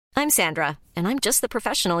I'm Sandra, and I'm just the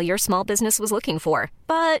professional your small business was looking for.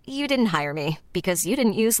 But you didn't hire me because you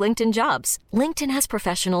didn't use LinkedIn Jobs. LinkedIn has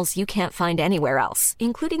professionals you can't find anywhere else,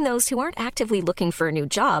 including those who aren't actively looking for a new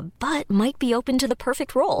job, but might be open to the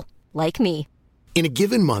perfect role, like me. In a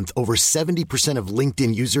given month, over 70% of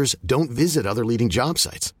LinkedIn users don't visit other leading job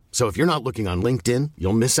sites. So if you're not looking on LinkedIn,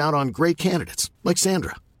 you'll miss out on great candidates like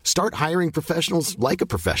Sandra. Start hiring professionals like a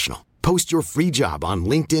professional. Post your free job on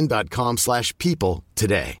linkedin.com/people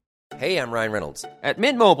today. Hey, I'm Ryan Reynolds. At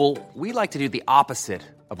Mint Mobile, we like to do the opposite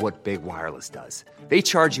of what Big Wireless does. They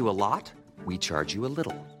charge you a lot, we charge you a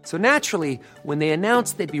little. So naturally, when they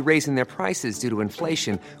announced they'd be raising their prices due to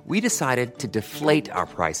inflation, we decided to deflate our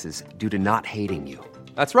prices due to not hating you.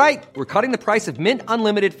 That's right. We're cutting the price of Mint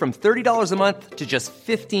Unlimited from $30 a month to just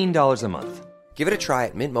 $15 a month. Give it a try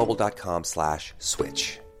at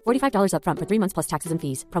mintmobile.com/switch. $45 up front for 3 months plus taxes and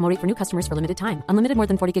fees. Promo rate for new customers for limited time. Unlimited more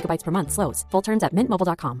than 40 gigabytes per month slows. Full terms at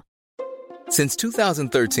mintmobile.com. Since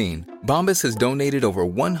 2013, Bombas has donated over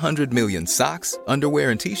 100 million socks,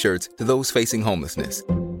 underwear, and T-shirts to those facing homelessness.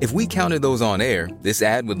 If we counted those on air, this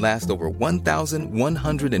ad would last over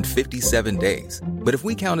 1,157 days. But if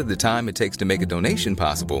we counted the time it takes to make a donation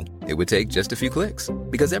possible, it would take just a few clicks.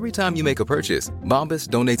 Because every time you make a purchase, Bombas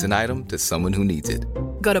donates an item to someone who needs it.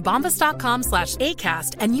 Go to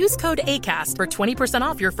bombas.com/ACAST and use code ACAST for 20%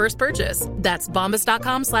 off your first purchase. That's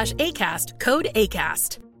bombas.com/ACAST, code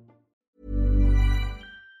ACAST.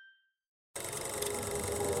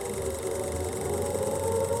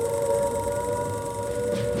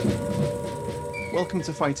 Welcome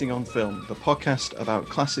to Fighting on Film, the podcast about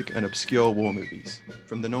classic and obscure war movies,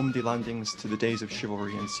 from the Normandy landings to the days of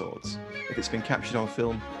chivalry and swords. If it's been captured on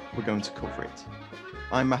film, we're going to cover it.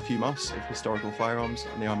 I'm Matthew Moss of Historical Firearms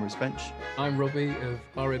and the Armourer's Bench. I'm Robbie of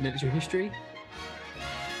RA Military History.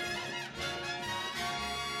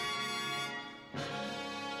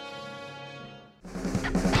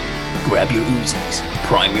 Grab your Uzis,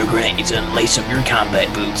 prime your grenades, and lace up your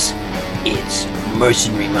combat boots. It's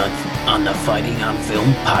Mercenary Month on the Fighting on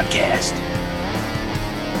Film podcast.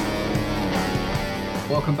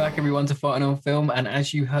 Welcome back, everyone, to Fighting on Film. And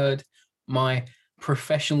as you heard my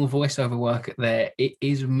professional voiceover work there, it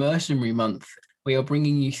is Mercenary Month. We are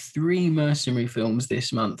bringing you 3 mercenary films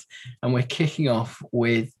this month, and we're kicking off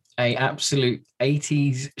with a absolute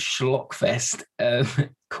 80s schlockfest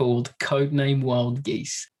called Codename Wild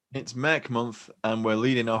Geese. It's Mech Month, and we're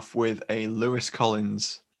leading off with a Lewis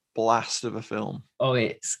Collins blast of a film. Oh,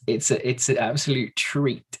 it's an absolute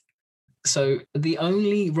treat. So the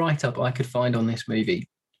only write-up I could find on this movie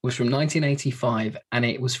was from 1985, and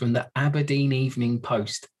it was from the Aberdeen Evening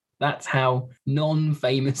Post. That's how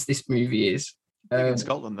non-famous this movie is. Big in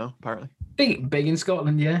Scotland, though, apparently. Big in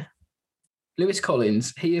Scotland, yeah. Lewis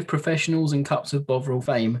Collins, he of Professionals and Cups of Bovril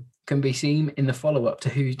fame, can be seen in the follow-up to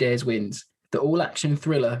Who Dares Wins, the all-action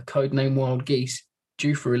thriller Codename Wild Geese,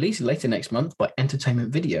 due for release later next month by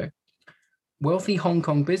Entertainment Video. Wealthy Hong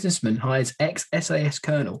Kong businessman hires ex-SAS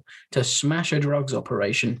colonel to smash a drugs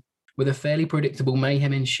operation with a fairly predictable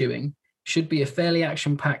mayhem ensuing. Should be a fairly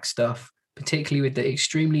action-packed stuff, particularly with the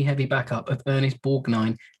extremely heavy backup of Ernest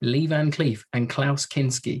Borgnine, Lee Van Cleef, and Klaus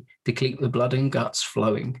Kinski to keep the blood and guts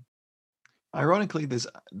flowing. Ironically, there's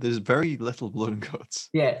very little blood and guts.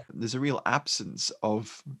 Yeah. There's a real absence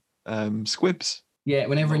of squibs. Yeah,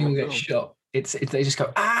 whenever anyone gets shot, it's they just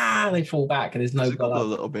go, they fall back, and there's no blood. There's a couple of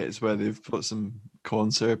little bits where they've put some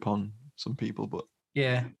corn syrup on some people, but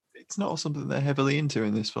yeah, it's not something they're heavily into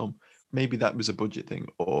in this film. Maybe that was a budget thing,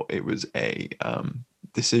 or it was a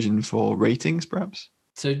decision for ratings, perhaps.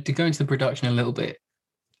 So to go into the production a little bit.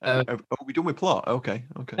 Are we done with plot? Okay.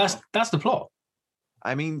 That's the plot.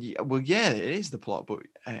 I mean, well, yeah, it is the plot, but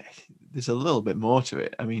there's a little bit more to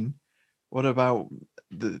it. I mean, what about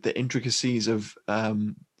the intricacies of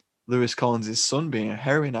Lewis Collins' son being a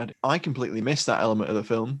heroin addict? I completely missed that element of the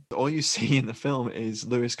film. All you see in the film is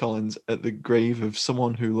Lewis Collins at the grave of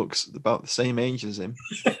someone who looks about the same age as him.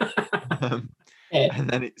 And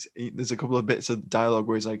then there's a couple of bits of dialogue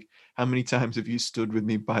where he's like, how many times have you stood with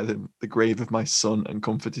me by the grave of my son and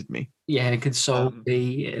comforted me? Yeah, consoled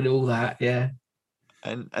me and all that, yeah.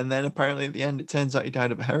 And then apparently at the end, it turns out he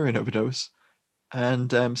died of a heroin overdose.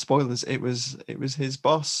 And spoilers, it was his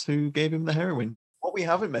boss who gave him the heroin. What we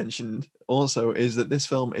haven't mentioned also is that this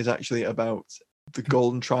film is actually about the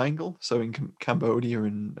Golden Triangle. So in Cambodia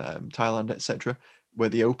and Thailand, etc., where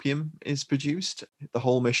the opium is produced. The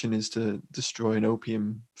whole mission is to destroy an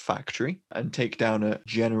opium factory and take down a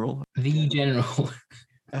general. The general.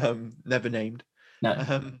 Never named.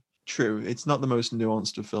 No. True. It's not the most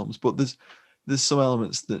nuanced of films, but there's some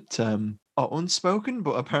elements that are unspoken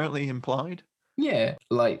but apparently implied. Yeah,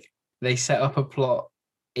 like they set up a plot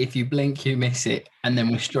if you blink, you miss it. And then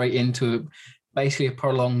we're straight into basically a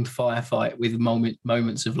prolonged firefight with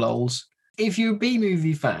moments of lulls. If you're a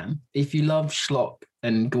B-movie fan, if you love schlock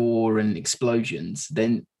and gore and explosions,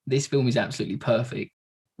 then this film is absolutely perfect.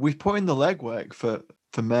 We've put in the legwork for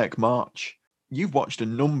Merc March. You've watched a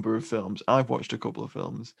number of films. I've watched a couple of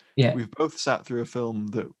films. Yeah. We've both sat through a film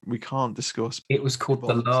that we can't discuss. It was called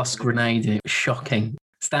The Last Grenade, and it was shocking.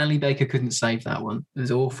 Stanley Baker couldn't save that one. It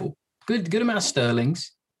was awful. Good amount of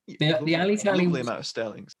sterlings. The alley-tally lovely amount of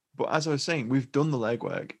sterlings. But as I was saying, we've done the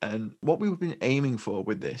legwork, and what we've been aiming for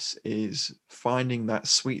with this is finding that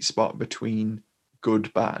sweet spot between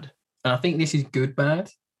good, bad. And I think this is good, bad.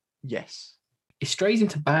 Yes. It strays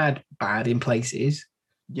into bad in places.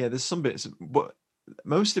 Yeah, there's some bits, but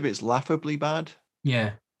most of it's laughably bad.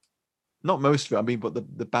 Yeah. Not most of it, I mean, but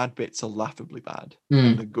the bad bits are laughably bad.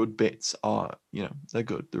 And the good bits are, they're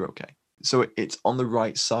good, they're okay. So it's on the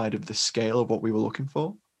right side of the scale of what we were looking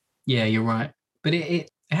for. Yeah, you're right. But it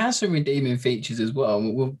has some redeeming features as well.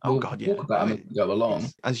 We'll talk about them as we go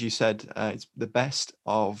along. As you said, it's the best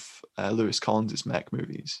of Lewis Collins' mech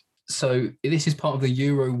movies. So this is part of the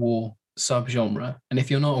Euro War subgenre. And if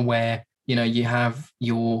you're not aware, you have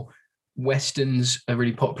your Westerns are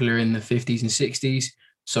really popular in the 50s and 60s.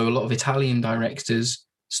 So a lot of Italian directors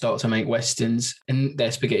start to make Westerns, and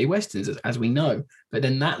they're spaghetti Westerns, as we know. But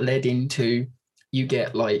then that led into, you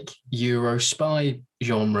get like Euro spy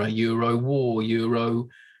genre, Euro war, Euro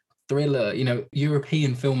thriller,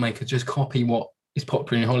 European filmmakers just copy what is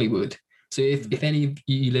popular in Hollywood. So if any of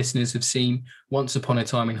you listeners have seen Once Upon a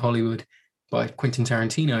Time in Hollywood by Quentin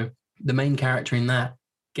Tarantino, the main character in that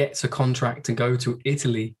gets a contract to go to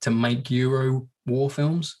Italy to make Euro war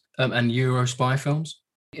films and Euro spy films.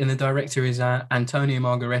 And the director is Antonio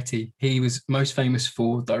Margheriti. He was most famous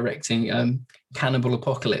for directing Cannibal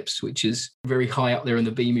Apocalypse, which is very high up there in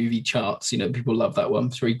the B-movie charts. People love that one.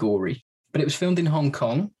 It's very gory. But it was filmed in Hong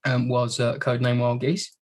Kong and was codename Wild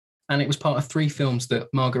Geese. And it was part of 3 films that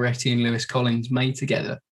Margheriti and Lewis Collins made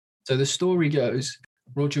together. So the story goes,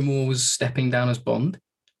 Roger Moore was stepping down as Bond.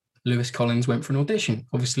 Lewis Collins went for an audition.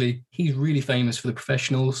 Obviously, he's really famous for The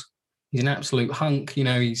Professionals. He's an absolute hunk.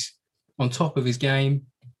 He's on top of his game.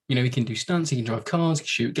 He can do stunts, he can drive cars, he can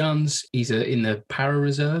shoot guns. He's in the para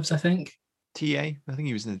reserves, I think. TA, I think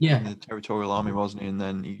he was in the Territorial Army, wasn't he? And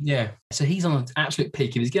then so he's on an absolute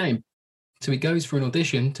peak of his game. So he goes for an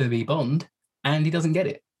audition to be Bond, and he doesn't get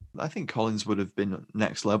it. I think Collins would have been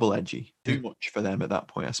next level edgy. Too much for them at that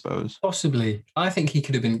point, I suppose. Possibly. I think he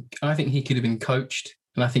could have been coached,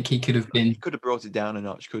 and I think he could have been. He could have brought it down a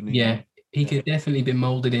notch, couldn't he? Yeah, he could have definitely been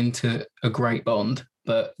molded into a great Bond.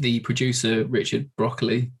 But the producer Richard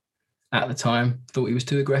Broccoli at the time thought he was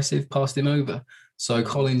too aggressive, passed him over. So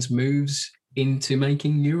Collins moves into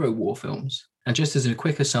making Euro war films. And just as a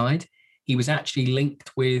quick aside, he was actually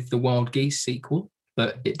linked with the Wild Geese sequel,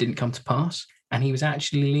 but it didn't come to pass. And he was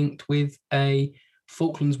actually linked with a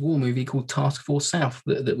Falklands War movie called Task Force South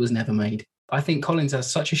that was never made. I think Collins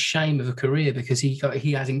has such a shame of a career because he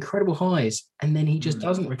has incredible highs and then he just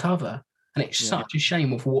doesn't recover. And it's such a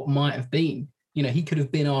shame of what might have been. He could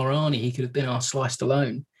have been our Arnie, he could have been our Sly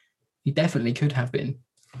Stallone. He definitely could have been.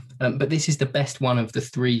 But this is the best one of the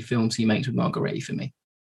 3 films he makes with Margheriti for me.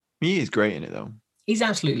 He is great in it, though. He's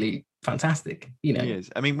absolutely fantastic. He is.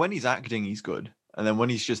 I mean, when he's acting, he's good. And then when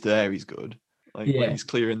he's just there, he's good. When he's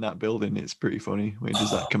clearing that building, it's pretty funny when he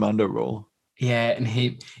does that commando role. Yeah, and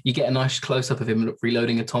you get a nice close-up of him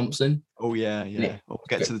reloading a Thompson. Oh, yeah. We'll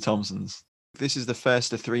get to the Thompsons. This is the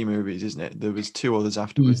first of 3 movies, isn't it? There was 2 others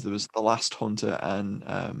afterwards. There was The Last Hunter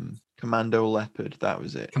and Commando Leopard. That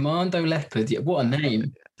was it. Commando Leopard. Yeah, what a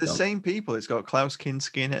name. The same people. It's got Klaus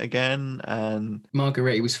Kinski in it again. And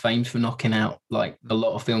Margheriti was famed for knocking out a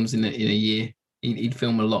lot of films in a year. He'd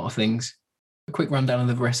film a lot of things. A quick rundown of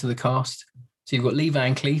the rest of the cast. So you've got Lee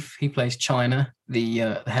Van Cleef. He plays China,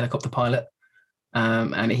 the helicopter pilot.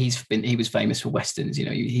 And he was famous for Westerns.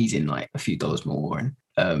 He's in A Few Dollars More,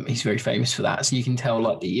 and he's very famous for that. So you can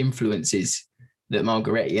tell the influences that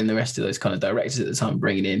Margheriti and the rest of those kind of directors at the time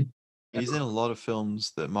bringing in. He's in a lot of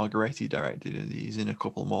films that Margheriti directed, and he's in a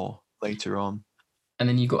couple more later on. And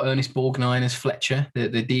then you've got Ernest Borgnine as Fletcher, the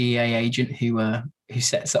DEA agent who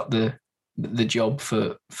sets up the job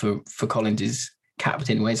for Collins's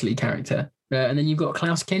Captain Wesley character. And then you've got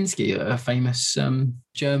Klaus Kinski, a famous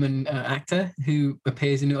German actor who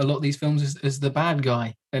appears in a lot of these films as the bad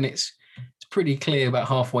guy. And it's pretty clear about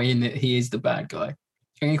halfway in that he is the bad guy.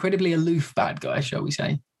 An incredibly aloof bad guy, shall we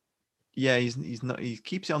say. Yeah, he's not. He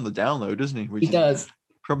keeps it on the down low, doesn't he? He does.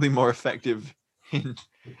 Probably more effective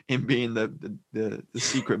in being the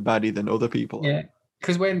secret baddie than other people. Yeah,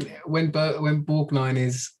 because when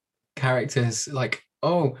Borgnine's character's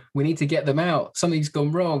Oh, we need to get them out. Something's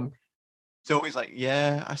gone wrong. So he's like,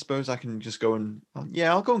 yeah, I suppose I can just go and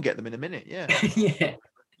I'll go and get them in a minute. Yeah, Yeah.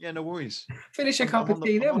 yeah, no worries. Finish a cup I'm of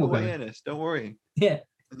tea, I'm then on the we'll way, go. Ernest. Don't worry. Yeah.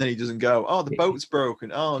 And then he doesn't go. Oh, the boat's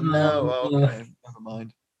broken. Oh no. Oh, Okay, never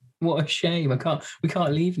mind. what a shame. We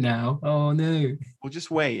can't leave now. Oh no. We'll just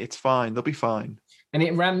wait. It's fine. They'll be fine. And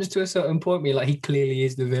it rams to a certain point where like he clearly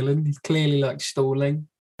is the villain. He's clearly like stalling.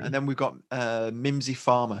 And then we've got Mimsy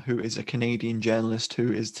Farmer, who is a Canadian journalist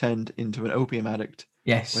who is turned into an opium addict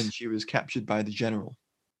Yes. when she was captured by the general.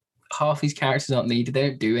 Half his characters aren't needed. They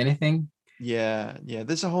don't do anything. Yeah.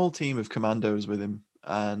 There's a whole team of commandos with him,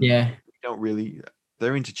 and Yeah. we don't really.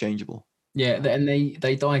 They're interchangeable. Yeah. And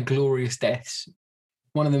they die glorious deaths.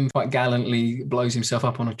 One of them quite gallantly blows himself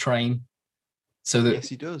up on a train. So that Yes,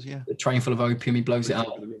 he does. Yeah. the train full of opium, he blows it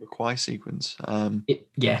up. The River Kwai sequence.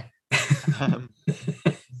 Yeah.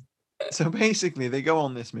 So basically, they go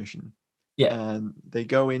on this mission. Yeah. And they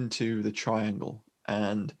go into the triangle,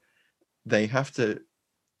 and they have to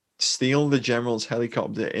steal the general's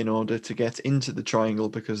helicopter in order to get into the triangle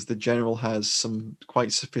because the general has some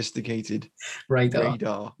quite sophisticated radar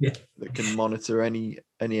that can monitor any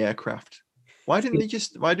aircraft. Why didn't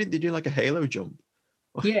they do like a halo jump?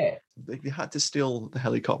 Yeah. They had to steal the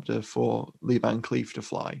helicopter for Lee Van Cleef to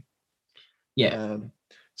fly. Yeah.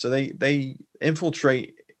 So they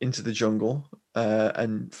infiltrate into the jungle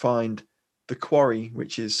and find the quarry,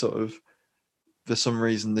 which is sort of, for some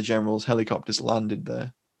reason, the general's helicopter's landed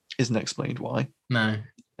there. Isn't explained why. No.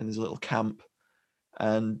 And there's a little camp.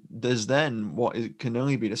 And there's then what can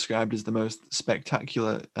only be described as the most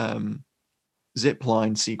spectacular zip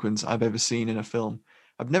line sequence I've ever seen in a film.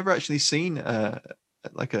 I've never actually seen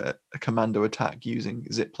like a commando attack using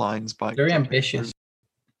zip lines by very ambitious.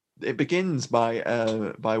 It begins by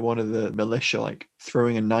one of the militia like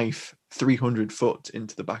throwing a knife 300 foot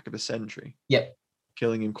into the back of a sentry. Yep.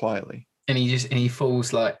 Killing him quietly. And he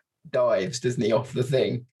falls like dives, doesn't he, off the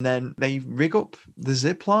thing? And then they rig up the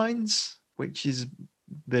zip lines, which is a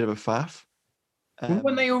bit of a faff.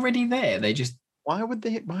 Weren't they already there? They just why would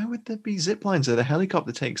there be zip lines there? The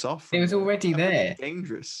helicopter takes off. It was already there.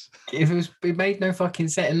 Dangerous. It made no fucking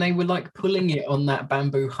sense, and they were like pulling it on that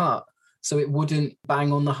bamboo hut so it wouldn't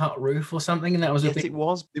bang on the hut roof or something, and that was it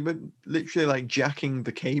was. They were literally like jacking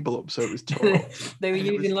the cable up so it was tall. They were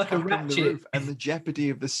using like a ratchet. And the jeopardy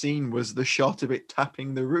of the scene was the shot of it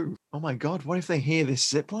tapping the roof. Oh my god! What if they hear this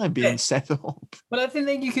zip line being set up? Well, I think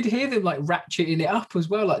then you could hear them like ratcheting it up as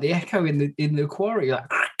well, like the echo in the quarry,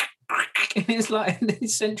 like. And it's like the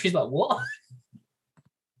sentry's like, what?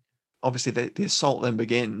 Obviously, the assault then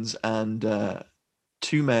begins, and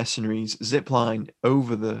two mercenaries zip line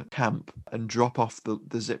over the camp and drop off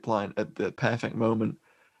the zip line at the perfect moment,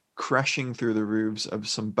 crashing through the roofs of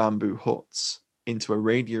some bamboo huts into a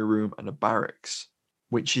radio room and a barracks,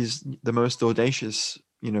 which is the most audacious,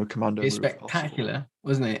 commando. It's spectacular,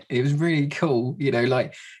 wasn't it? It was really cool.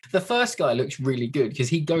 Like the first guy looks really good because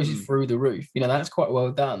he goes through the roof. That's quite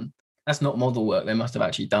well done. That's not model work. They must have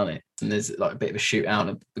actually done it. And there's like a bit of a shootout.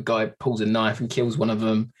 And the guy pulls a knife and kills one of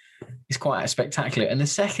them. It's quite spectacular. And the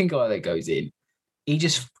second guy that goes in, he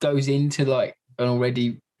just goes into like an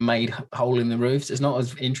already made hole in the roof. So it's not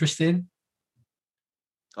as interesting.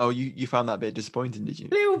 Oh, you found that a bit disappointing, did you?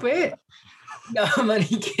 A little bit. No, I'm only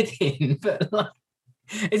kidding. But like,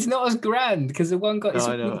 it's not as grand because the one guy.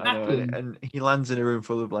 No, I know. And he lands in a room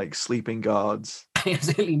full of like sleeping guards. He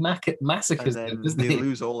absolutely massacres them, doesn't they he?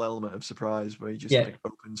 lose all element of surprise where he just like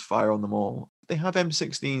opens fire on them all. They have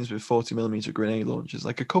M16s with 40mm grenade launchers.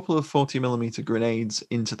 Like a couple of 40mm grenades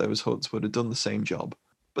into those huts would have done the same job.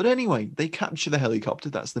 But anyway, they capture the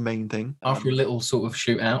helicopter. That's the main thing. After a little sort of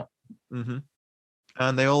shootout. Mm-hmm.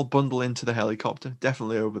 And they all bundle into the helicopter,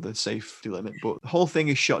 definitely over the safety limit. But the whole thing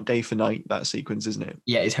is shot day for night, that sequence, isn't it?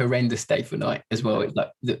 Yeah, it's horrendous day for night as well. It's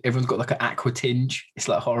like everyone's got like an aqua tinge. It's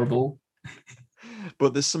like horrible.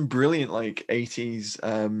 But there's some brilliant like 80s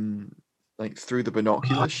like through the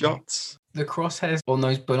binocular shots. The crosshairs on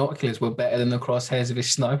those binoculars were better than the crosshairs of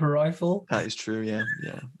his sniper rifle. That is true, yeah.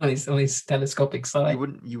 On his telescopic sight.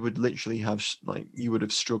 You would literally have you would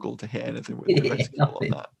have struggled to hit anything with the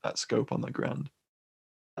reticle on that scope on the ground.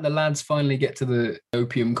 The lads finally get to the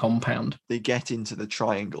opium compound. They get into the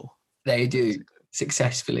triangle. They do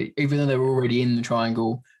successfully, even though they're already in the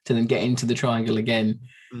triangle. To then get into the triangle again,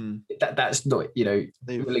 that's not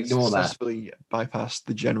they've we'll ignore successfully bypassed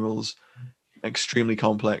the general's extremely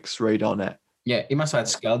complex radar net. Yeah, he must have had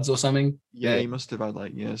scuds or something. Yeah, he must have had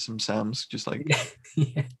like some SAMs. Just like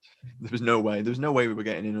yeah. There was no way we were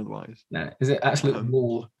getting in otherwise. No, is it absolute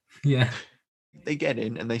wall? Yeah. They get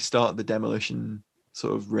in and they start the demolition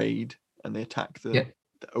sort of raid, and they attack the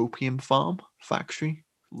the opium farm factory.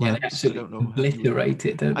 Yeah, they labs. absolutely obliterate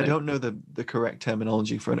it, don't they? I don't know the correct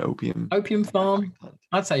terminology for an opium farm. plant.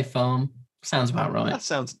 I'd say farm. Sounds about right.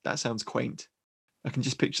 That sounds quaint. I can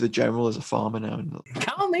just picture the general as a farmer now. And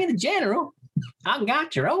Call me the general. I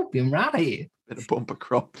got your opium right here. been a bumper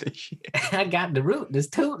crop this year. I got the root, this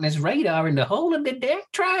toot, and this radar in the hole of the deck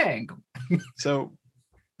triangle. So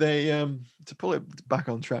they to pull it back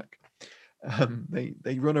on track,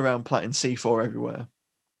 they run around planting C4 everywhere.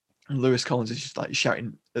 And Lewis Collins is just like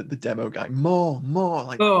shouting at the demo guy, more,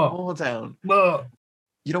 like more down. More.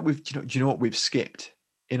 Do you know what we've skipped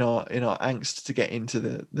in our angst to get into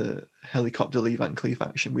the helicopter Lee Van Cleef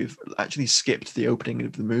action? We've actually skipped the opening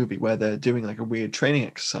of the movie where they're doing like a weird training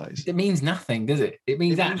exercise. It means nothing, does it? It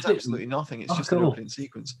means absolutely nothing. It's just an opening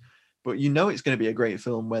sequence. But you know it's going to be a great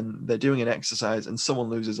film when they're doing an exercise and someone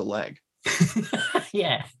loses a leg.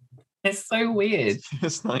 Yeah. It's so weird. It's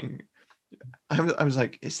just like, I was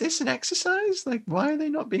like, is this an exercise? Like, why are they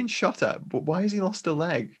not being shot at? But why has he lost a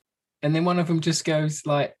leg? And then one of them just goes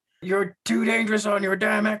like, you're too dangerous on your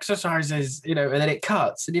damn exercises, and then it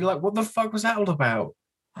cuts. And you're like, what the fuck was that all about?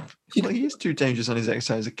 Well, he is too dangerous on his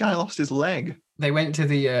exercise. The guy lost his leg. They went to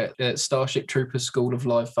the Starship Troopers School of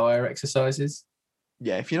Live Fire exercises.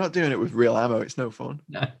 Yeah, if you're not doing it with real ammo, it's no fun.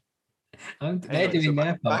 No. They're doing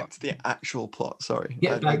their part. Back to the actual plot, sorry.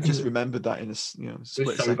 Yeah, I just remembered that in a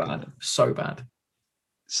split second. So bad.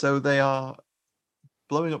 So they are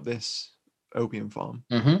blowing up this opium farm,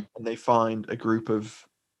 and they find a group of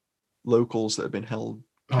locals that have been held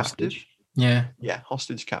captive. Yeah,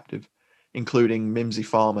 hostage captive, including Mimsy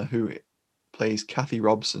Farmer, who plays Kathy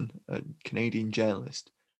Robson, a Canadian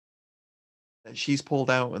journalist. She's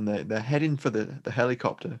pulled out and they're heading for the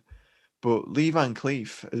helicopter, but Lee Van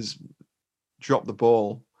Cleef has dropped the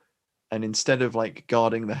ball, and instead of like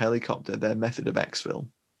guarding the helicopter, their method of exfil,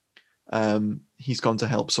 he's gone to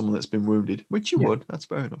help someone that's been wounded, which you would. That's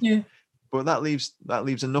fair enough. Yeah. But that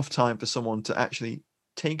leaves enough time for someone to actually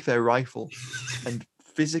take their rifle and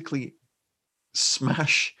physically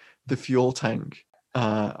smash the fuel tank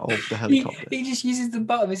of the helicopter. He just uses the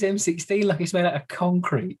butt of his M16 like it's made out of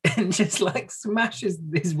concrete and just like smashes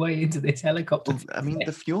his way into this helicopter. Well, I mean,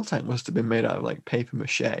 the fuel tank must have been made out of like paper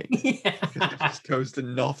mache. Yeah. It just goes to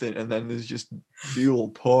nothing, and then there's just fuel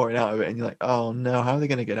pouring out of it, and you're like, oh no, how are they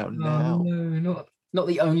going to get out now? No, not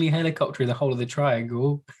the only helicopter in the whole of the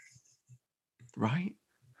triangle. Right.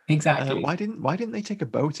 Exactly. Why didn't they take a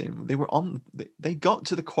boat in? They got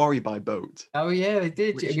to the quarry by boat. Oh yeah, they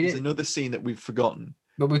did. Which is another scene that we've forgotten.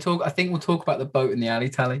 But I think we'll talk about the boat in the alley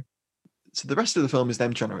tally. So the rest of the film is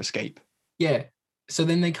them trying to escape. Yeah. So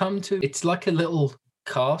then they come to, it's like a little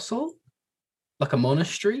castle, like a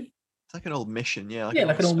monastery. It's like an old mission, yeah.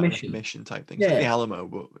 Like an old mission type thing. It's like the Alamo,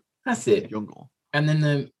 but that's it. Jungle. And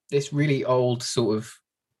then this really old sort of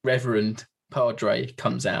Reverend Padre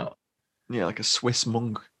comes out. Yeah, like a Swiss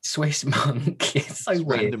monk. It's so weird.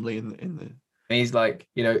 Randomly in the. And he's like,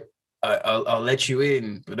 I'll let you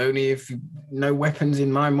in, but only if no weapons in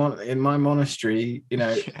my monastery,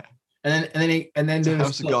 Yeah. And then the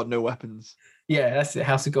House of God, no weapons. Yeah, that's it.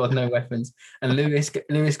 House of God, no weapons. And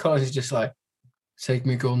Lewis Collins is just like, take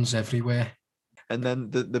me guns everywhere. And then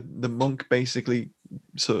the monk basically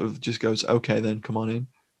sort of just goes, okay, then come on in.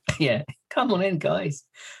 Yeah, come on in, guys.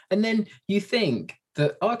 And then you think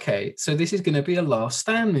that, okay, so this is going to be a Last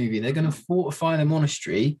Stand movie. They're going to fortify the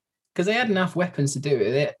monastery because they had enough weapons to do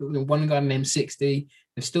it. One got an M60.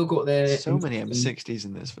 They've still got their... So many M60s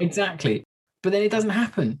in this film. Exactly. But then it doesn't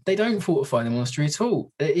happen. They don't fortify the monastery at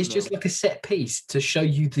all. It's just like a set piece to show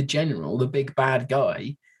you the general, the big bad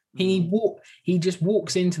guy. He just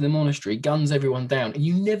walks into the monastery, guns everyone down, and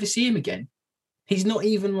you never see him again. He's not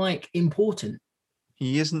even like important.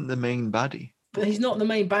 He isn't the main baddie. But he's not the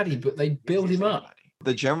main baddie, but they build him up. Baddie.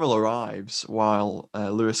 The general arrives while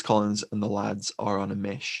Lewis Collins and the lads are on a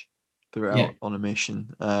mish. They're out on a mission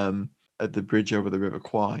at the bridge over the River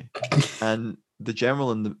Kwai. And the general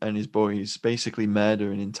and his boys basically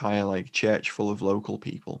murder an entire like church full of local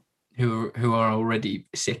people. Who are already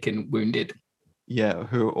sick and wounded. Yeah,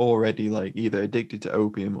 who are already like either addicted to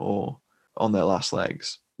opium or on their last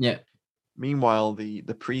legs. Yeah. Meanwhile, the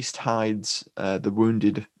priest hides the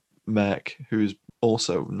wounded Merc, who's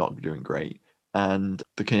also not doing great, and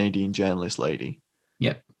the Canadian journalist lady.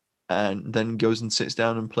 Yeah. And then goes and sits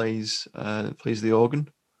down and plays the organ.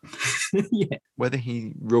 Yeah. Whether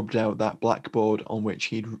he rubbed out that blackboard on which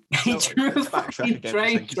he drew a fucking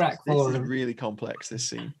train track for him. This is really complex, this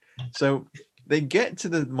scene. So they get to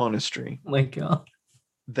the monastery. Oh my God.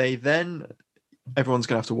 Everyone's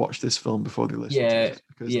going to have to watch this film before they listen to this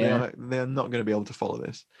because they're not going to be able to follow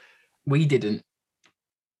this. We didn't.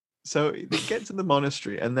 So they get to the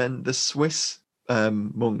monastery, and then the Swiss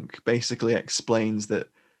monk basically explains that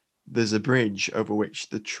there's a bridge over which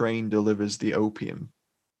the train delivers the opium.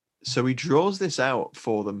 So he draws this out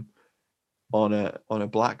for them on a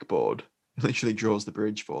blackboard. Literally draws the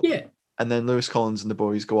bridge for them. Yeah. And then Lewis Collins and the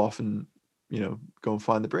boys go off and, go and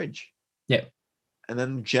find the bridge. Yeah. And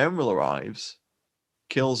then the general arrives,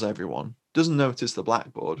 kills everyone, doesn't notice the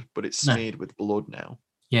blackboard, but it's smeared with blood now.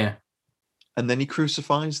 Yeah. And then he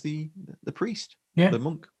crucifies the priest, the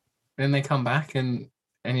monk. Then they come back and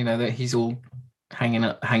that he's all hanging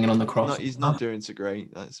on the cross. He's not doing so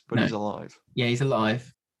great, but he's alive. Yeah, he's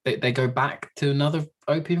alive. They go back to another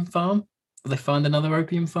opium farm. They find another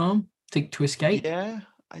opium farm to escape. Yeah.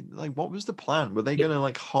 What was the plan? Were they going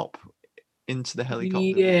to hop into the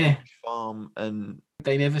helicopter farm? And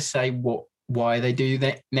they never say why they do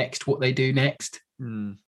that next, what they do next.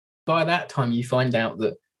 By that time, you find out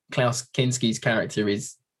that Klaus Kinski's character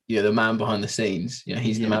is the man behind the scenes.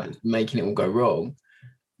 He's the man making it all go wrong.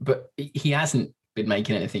 But he hasn't been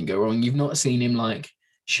making anything go wrong. You've not seen him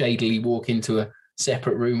shadily walk into a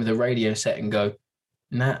separate room with a radio set and go,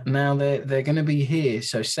 now they're going to be here,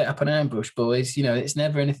 so set up an ambush, boys. It's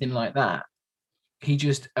never anything like that. He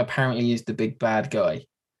just apparently is the big bad guy,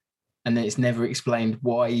 and then it's never explained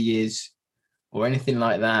why he is or anything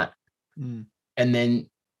like that. And then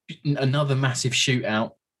another massive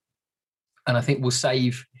shootout, and I think we'll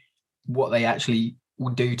save what they actually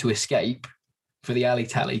will do to escape for the alley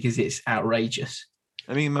tally because it's outrageous.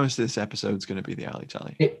 I mean, most of this episode's going to be the alley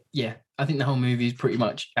tally. I think the whole movie is pretty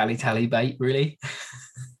much alley tally bait, really.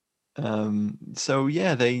 So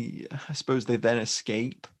yeah, I suppose they then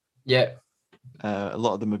escape. Yeah. A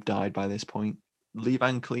lot of them have died by this point. Lee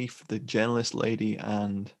Van Cleef, the journalist lady,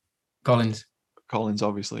 and Collins,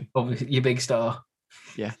 obviously, your big star.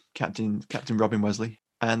 Yeah, Captain Robin Wesley,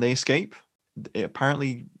 and they escape. It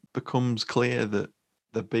apparently becomes clear that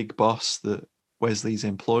the big boss that Wesley's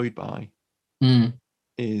employed by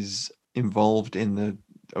is involved in the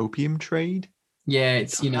opium trade. Yeah,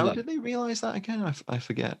 it's how did they realize that again? I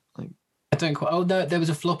forget. I don't quite. Oh no, there was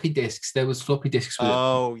a floppy disks. There was floppy disks.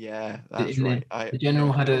 Yeah, that's right. The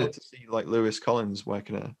general had to see Lewis Collins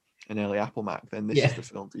working an early Apple Mac. Then this is the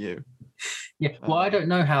film for you. Yeah. Well, I don't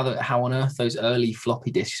know how on earth those early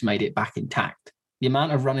floppy disks made it back intact. The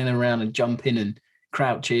amount of running around and jumping and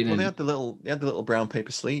crouching. Well, they had the little brown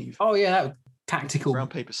paper sleeve. Oh yeah, that was tactical brown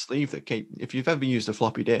paper sleeve that if you've ever used a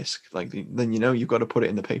floppy disk, then you've got to put it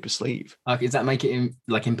in the paper sleeve. Does that make it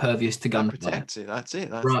impervious to gunfire? Protects it. That's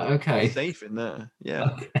it. That's right. Okay. Safe in there.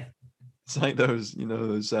 Yeah. Okay. It's like those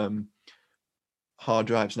hard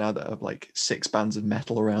drives now that have 6 bands of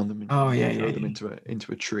metal around them. And throw them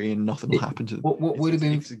into a tree and nothing will happen to them. What would have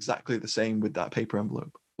been? It's exactly the same with that paper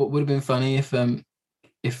envelope. What would have been funny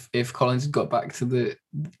if Collins had got back to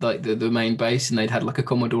the main base and they'd had a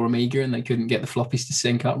Commodore Amiga and they couldn't get the floppies to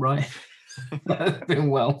sync up right. That'd have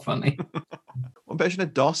been well funny. What version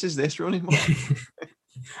of DOS is this running?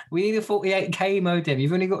 We need a 48K modem.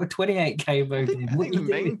 You've only got a 28K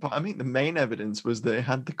modem. The main evidence was that it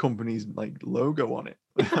had the company's logo on it.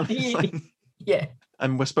 Yeah.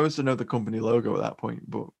 And we're supposed to know the company logo at that point,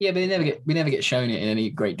 but we never get shown it in any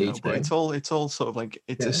great detail. But it's all sort of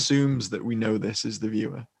assumes that we know this as the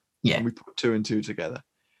viewer. Yeah. And we put 2 and 2 together.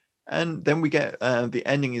 And then we get the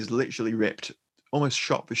ending is literally ripped almost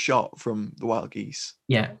shot for shot from The Wild Geese.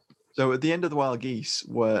 Yeah. So at the end of The Wild Geese,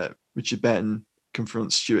 where Richard Benton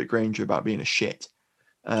confronts Stuart Granger about being a shit,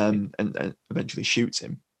 and eventually shoots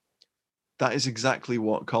him, that is exactly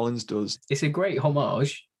what Collins does. It's a great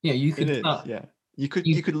homage. Yeah, you could.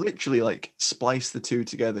 You could literally splice the 2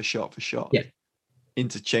 together shot for shot. Yeah.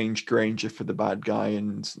 Interchange Granger for the bad guy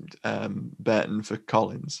and Burton for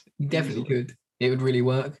Collins. You definitely could. It would really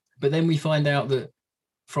work. But then we find out that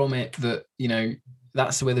from it that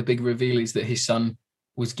that's where the big reveal is, that his son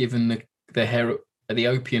was given the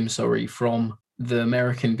opium from the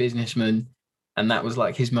American businessman, and that was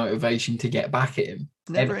his motivation to get back at him.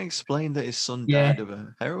 Never explained that his son died of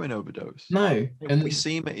a heroin overdose. No. And we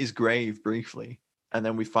see him at his grave briefly, and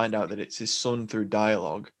then we find out that it's his son through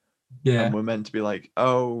dialogue. Yeah. And we're meant to be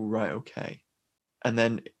oh, right, okay. And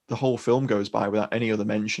then the whole film goes by without any other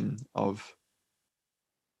mention of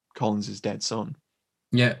Collins' dead son.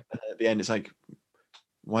 Yeah. And at the end, it's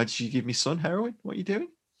why did you give me son heroin? What are you doing?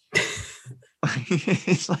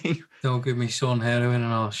 It's don't give me son heroin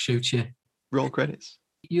and I'll shoot you. Roll credits.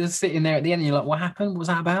 You're sitting there at the end and you're like, what happened? What was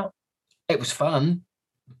that about? It was fun.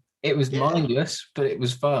 It was mindless, but it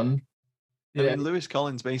was fun. I mean, Lewis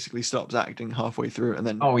Collins basically stops acting halfway through and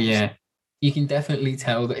then... Oh, yeah. You can definitely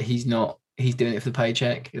tell that he's doing it for the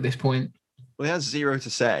paycheck at this point. Well, he has 0 to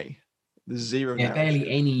say. There's zero Yeah, narrative. barely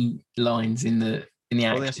any lines in the All he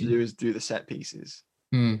has to action. do is do the set pieces.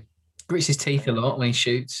 Grits his teeth a lot when he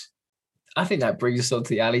shoots. I think that brings us on to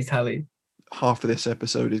the alley tally. Half of this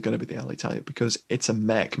episode is going to be the alley tally because it's a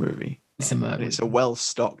mech movie. It's a murder. And it's a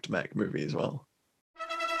well-stocked mech movie as well.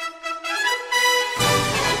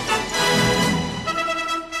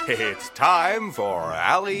 It's time for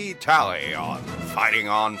Alley Tally on Fighting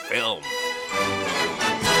on Film.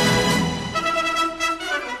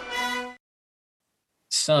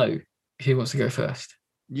 So, who wants to go first?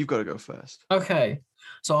 You've got to go first. Okay.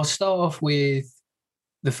 So I'll start off with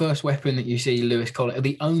the first weapon that you see Lewis Collins,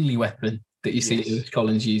 the only weapon that you see Lewis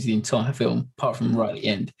Collins use the entire film, apart from right at the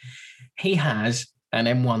end. He has an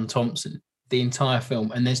M1 Thompson the entire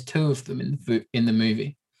film, and there's two of them in the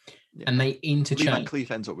movie. Yeah. And they interchange. Lee Van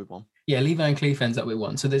Cleef ends up with one. Yeah, Lee Van Cleef ends up with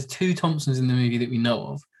one. So there's two Thompsons in the movie that we know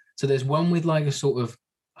of. So there's one with like a sort of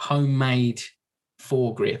homemade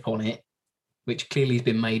foregrip on it, which clearly has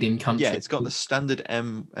been made in country. Yeah, it's got the standard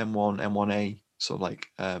M1, M1A sort of like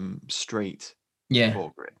straight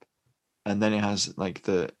foregrip. And then it has like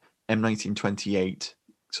the M1928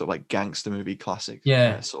 sort of like gangster movie classic.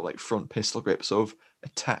 Sort of like front pistol grip sort of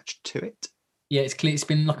attached to it. Yeah, it's clear. It's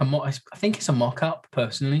been like I think it's a mock-up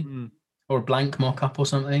personally, or a blank mock-up or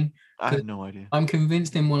something. I have no idea. I'm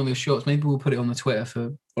convinced in one of the shots, maybe we'll put it on the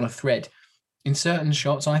Twitter on a thread. In certain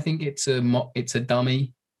shots, I think it's a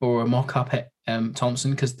dummy or a mock-up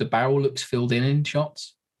Thompson because the barrel looks filled in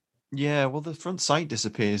shots. Yeah, well, the front sight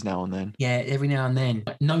disappears now and then. Yeah, every now and then.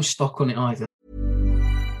 No stock on it either.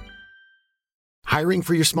 Hiring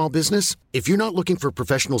for your small business? If you're not looking for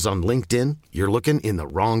professionals on LinkedIn, you're looking in the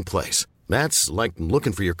wrong place. That's like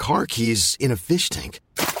looking for your car keys in a fish tank.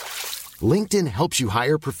 LinkedIn helps you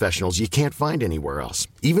hire professionals you can't find anywhere else,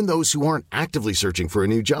 even those who aren't actively searching for a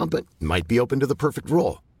new job but might be open to the perfect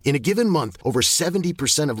role. In a given month, over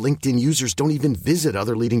 70% of LinkedIn users don't even visit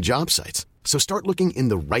other leading job sites. So start looking in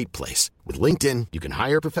the right place. With LinkedIn, you can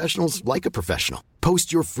hire professionals like a professional.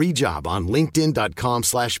 Post your free job on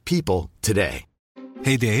linkedin.com/people today.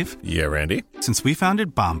 Hey, Dave. Yeah, Randy. Since we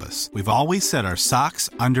founded Bombas, we've always said our socks,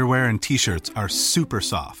 underwear, and T-shirts are super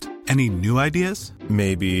soft. Any new ideas?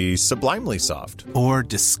 Maybe sublimely soft. Or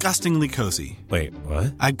disgustingly cozy. Wait,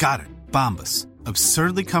 what? I got it. Bombas.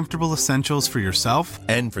 Absurdly comfortable essentials for yourself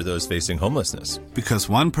and for those facing homelessness. Because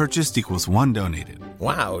one purchased equals one donated.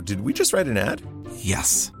 Wow, did we just write an ad?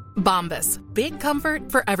 Yes. Bombas. Big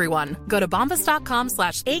comfort for everyone. Go to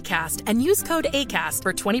bombas.com/ACAST and use code ACAST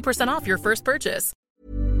for 20% off your first purchase.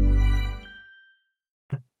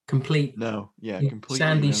 Complete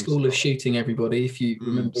Sandy school of shooting everybody, if you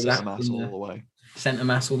remember that. Sent a mass all the way. Sent a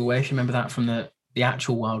mass all the way, if you remember that from the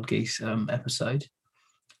actual Wild Geese episode.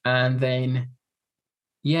 And then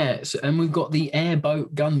and we've got the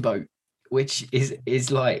airboat gunboat, which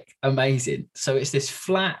is like amazing. So it's this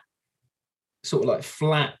flat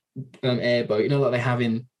airboat, like they have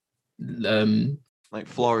in like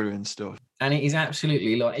Florida and stuff. And it is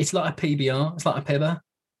absolutely it's like a PBR, it's like a Pebber.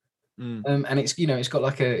 And it's it's got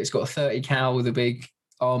a 30 cal with a big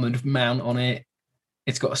armored mount on it.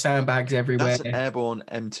 It's got sandbags everywhere. That's an airborne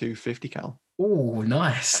M2 50 cal. Oh,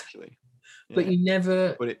 nice. Actually. Yeah. But you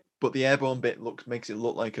never. But the airborne bit makes it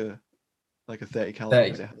look like a 30 cal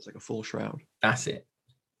because it has like a full shroud. That's it.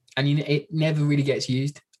 And it never really gets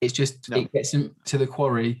used. It's just it gets them to the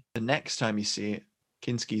quarry. The next time you see it,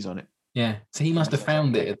 Kinski's on it. Yeah. So he must have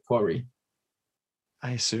found it at the quarry.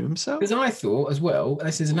 I assume so. Because I thought as well,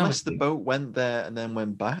 this is another. Unless the boat went there and then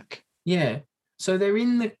went back. Yeah. So they're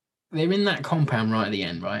in that compound right at the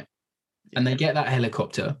end, right? Yeah. And they get that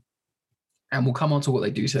helicopter. And we'll come on to what they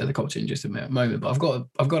do to the helicopter in just a moment. But I've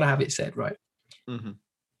got to have it said, right? Mm-hmm.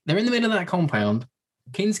 They're in the middle of that compound.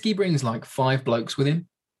 Kinski brings like 5 blokes with him.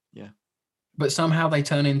 Yeah. But somehow they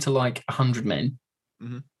turn into like 100 men.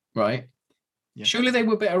 Mm-hmm. Right? Yeah. Surely they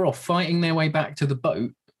were better off fighting their way back to the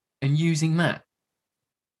boat and using that.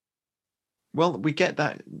 Well, we get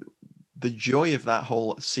that. The joy of that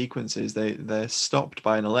whole sequence is they're stopped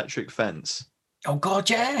by an electric fence. Oh, God,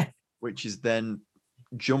 yeah. Which is then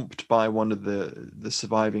jumped by one of the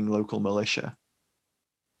surviving local militia,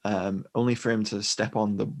 only for him to step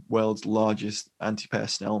on the world's largest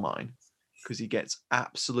anti-personnel mine because he gets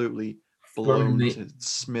absolutely blown to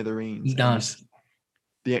smithereens. He does.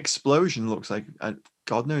 The explosion looks like,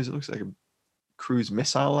 God knows, it looks like a cruise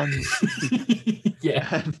missile.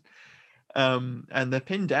 Yeah. And they're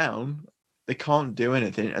pinned down. They can't do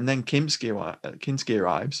anything. And then Kinski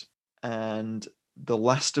arrives, and the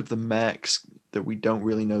last of the mechs that we don't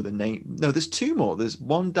really know the name. No, there's 2 more. There's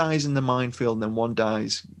one dies in the minefield, and then one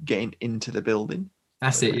dies getting into the building.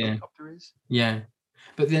 That's it, yeah. Is. Yeah.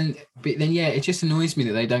 But then, yeah, it just annoys me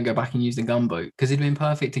that they don't go back and use the gunboat because it'd been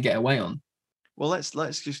perfect to get away on. Well,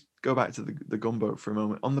 let's just go back to the gunboat for a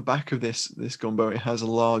moment. On the back of this gunboat, it has a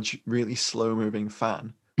large, really slow-moving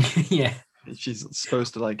fan. Yeah. Which is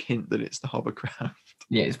supposed to like hint that it's the hovercraft.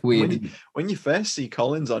 Yeah, it's weird. When you first see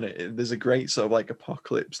Collins on it, there's a great sort of like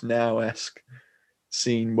Apocalypse Now-esque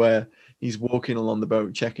scene where he's walking along the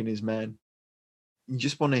boat checking his men. You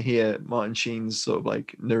just want to hear Martin Sheen's sort of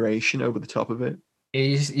like narration over the top of it.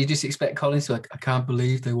 You just expect Collins to like, I can't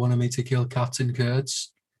believe they wanted me to kill Captain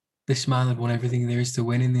Kurtz. This man had won everything there is to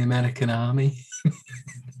win in the American army.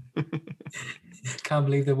 Can't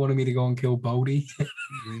believe they wanted me to go and kill Bodie.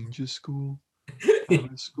 Ranger school, high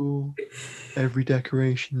school, every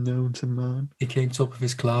decoration known to man. He came top of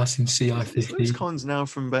his class in CI-50. Lewis Collins now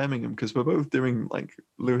from Birmingham because we're both doing like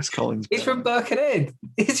Lewis Collins. He's from Birkenhead.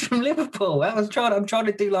 He's from Liverpool. I'm trying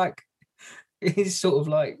to do like he's sort of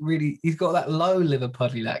like really. He's got that low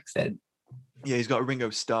Liverpudlian accent. Yeah, he's got a Ringo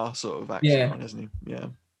Starr sort of accent on, isn't he? Yeah.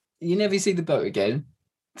 You never see the boat again,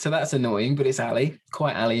 so that's annoying. But it's alley,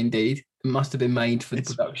 quite alley indeed. It must have been made for the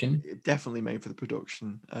production. Definitely made for the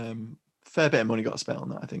production. Fair bit of money got spent on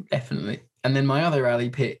that, I think. Definitely. And then my other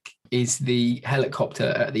alley pick is the helicopter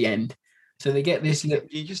at the end. So they get this. You're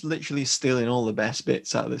just literally stealing all the best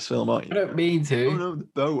bits out of this film, aren't you? I don't mean to. Oh no, the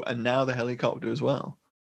boat and now the helicopter as well.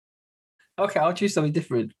 Okay, I'll choose something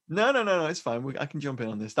different. No, it's fine. I can jump in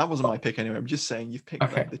on this. That wasn't my pick anyway. I'm just saying you've picked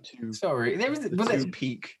like the two. Sorry, the two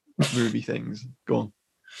peak movie things. Go on.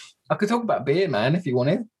 I could talk about Beer Man if you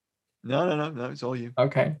wanted. No, it's all you.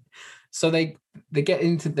 Okay. So they get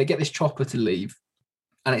this chopper to leave,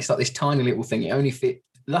 and it's like this tiny little thing. It only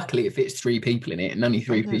luckily it fits 3 people in it, and only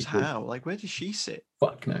 3 people. How? Like, where does she sit?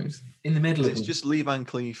 Fuck knows. In the middle of it's just Lee Van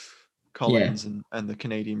Cleef, Collins, and the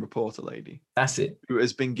Canadian reporter lady. That's it. Who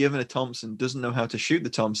has been given a Thompson, doesn't know how to shoot the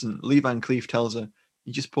Thompson. Lee Van Cleef tells her,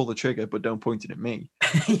 you just pull the trigger, but don't point it at me.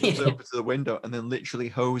 Goes over to the window and then literally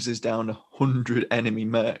hoses down 100 enemy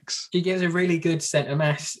mercs. She gives a really good centre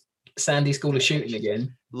mass Sandy School of Shooting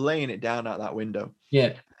again. Laying it down out that window.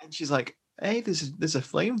 Yeah. And she's like, hey, there's a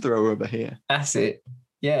flamethrower over here. That's it.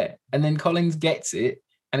 Yeah. And then Collins gets it.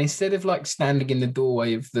 And instead of like standing in the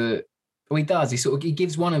doorway of he does. He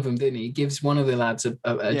gives one of them, didn't he? He gives one of the lads a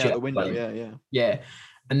jet the window. plane. Yeah.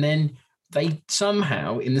 And then they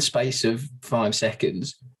somehow, in the space of 5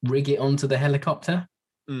 seconds, rig it onto the helicopter.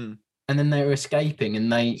 Mm. And then they were escaping, and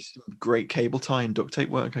they great cable tie and duct tape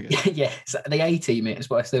work, I guess. Yeah, so they A-team it is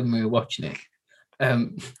what I said when we were watching it.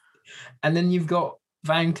 And then you've got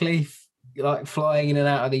Van Cleef like flying in and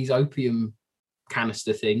out of these opium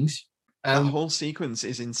canister things. That whole sequence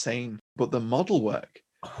is insane, but the model work,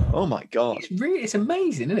 oh my god, it's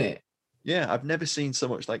amazing, isn't it? Yeah, I've never seen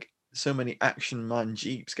so many Action Man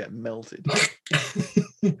Jeeps get melted.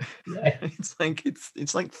 It's like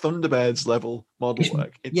Thunderbirds level model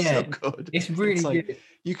work. It's so good. It's really good.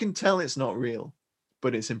 You can tell it's not real,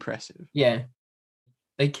 but it's impressive. Yeah.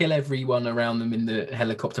 They kill everyone around them in the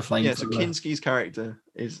helicopter flame. Yeah, so Kinski's character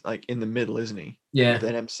is like in the middle, isn't he? Yeah. With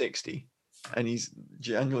an M60. And he's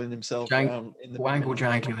jangling himself around in the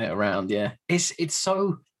jangling it around, yeah. It's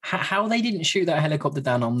so how they didn't shoot that helicopter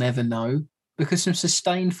down, I'll never know. Because some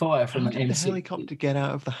sustained fire from the helicopter get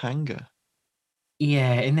out of the hangar.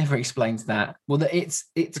 Yeah, it never explains that. Well, it's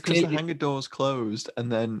because the hangar door's closed,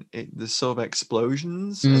 and then there's sort of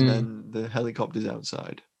explosions, and then the helicopter's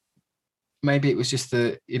outside. Maybe it was just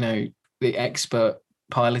the expert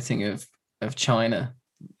piloting of China.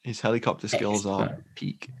 His helicopter skills are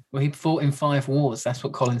peak. Well, he fought in 5 wars. That's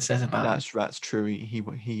what Collins says about him. That's true.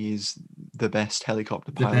 He is the best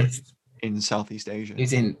helicopter pilot in Southeast Asia.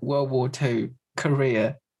 He's in World War II,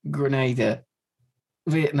 Korea, Grenada,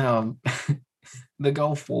 Vietnam, the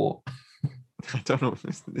Gulf War. I don't know.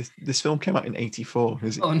 This film came out in 1984.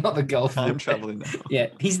 Oh, not the Gulf War. I'm traveling now. Yeah,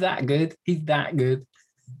 he's that good.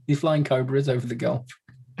 He's flying Cobras over the Gulf.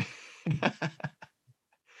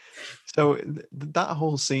 So that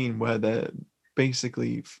whole scene where they're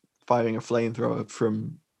basically firing a flamethrower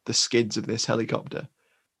from the skids of this helicopter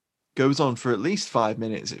goes on for at least 5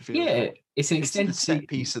 minutes. It feels. Yeah, it's an extended set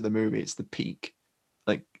piece of the movie. It's the peak,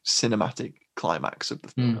 like cinematic climax of the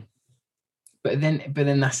film. But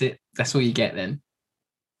then that's it. That's all you get. Then,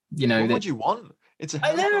 what would you want? It's a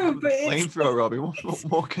flamethrower, Robbie. What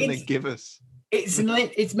more can they give us? It's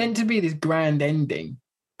meant to be this grand ending.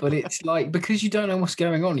 But it's like, because you don't know what's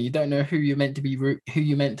going on, you don't know who you're meant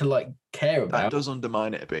to like care about. That does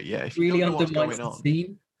undermine it a bit, yeah. If you really don't know what's undermines going the on.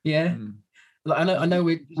 scene. Yeah. Like I know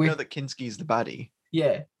we know that Kinski's the baddie.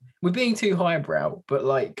 Yeah. We're being too highbrow, but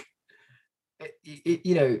like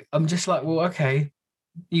I'm just like, well, okay,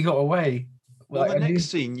 you got away. Well, Like, the next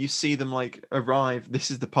scene, you see them like arrive. This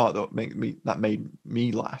is the part that made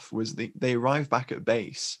me laugh. Was they arrive back at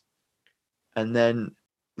base, and then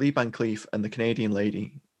Lee Van Cleef and the Canadian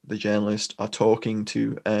lady, the journalist, are talking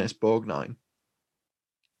to Ernest Borgnine,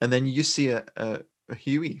 and then you just see a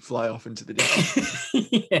Huey fly off into the distance.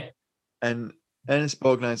 yeah. And Ernest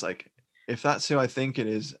Borgnine's like, if that's who I think it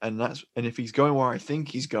is, and if he's going where I think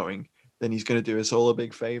he's going, then he's going to do us all a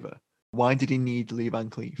big favor. Why did he need Lee Van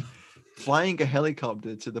Cleef? Flying a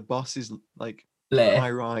helicopter to the boss's like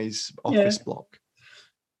high-rise office block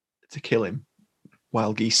to kill him,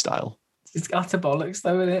 Wild Geese style. It's utter bollocks,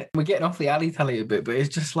 though, isn't it? We're getting off the alley tally a bit, but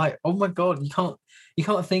it's just like, oh my god, you can't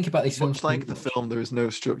think about these films. Much like the film, there is no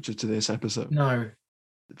structure to this episode. No.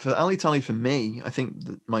 For alley tally, for me, I think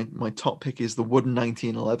that my top pick is the wooden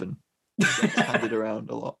 1911. It's handed around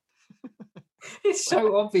a lot. It's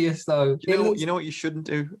so obvious, though. You know what you shouldn't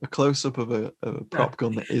do? A close-up of a prop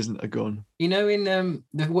gun that isn't a gun. You know, in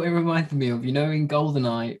what it reminded me of, in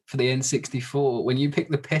GoldenEye for the N64, when you pick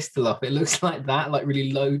the pistol up, it looks like that, like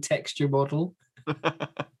really low texture model.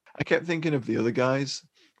 I kept thinking of the other guys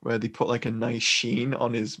where they put like a nice sheen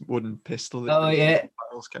on his wooden pistol. Oh yeah,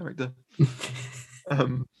 Miles' character.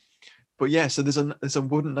 But yeah, so there's a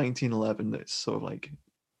wooden 1911 that's sort of like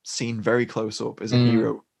seen very close up as a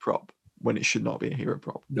hero prop when it should not be a hero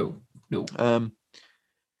prop. No.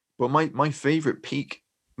 But my favorite peak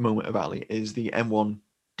moment of Ali is the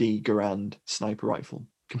M1D Garand sniper rifle,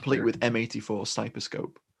 complete with M84 sniper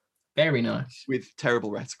scope. Very nice. With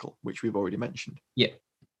terrible reticle, which we've already mentioned. Yeah.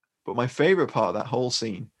 But my favorite part of that whole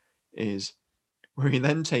scene is where he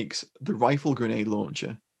then takes the rifle grenade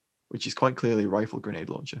launcher, which is quite clearly a rifle grenade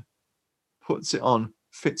launcher, puts it on,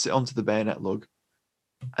 fits it onto the bayonet lug,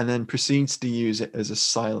 and then proceeds to use it as a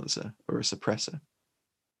silencer or a suppressor.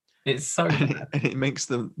 It's so bad. And it makes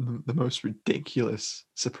the most ridiculous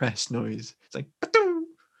suppressed noise. It's like, pew,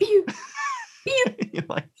 pew. You're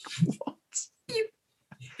like, what? Pew.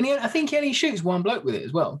 And I think he only shoots one bloke with it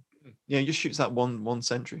as well. Yeah, he just shoots that one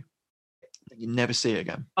sentry. You never see it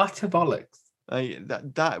again. Utter bollocks.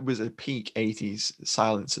 That was a peak 80s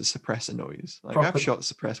silencer suppressor noise. Like Proper. I've shot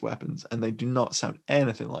suppressed weapons and they do not sound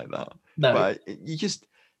anything like that. No. But you just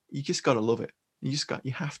gotta love it. You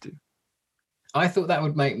have to. I thought that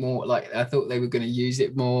would make more, like, I thought they were going to use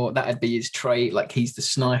it more. That'd be his trait. Like, he's the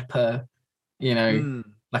sniper,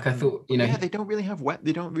 like I thought, Yeah, they don't really have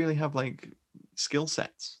like skill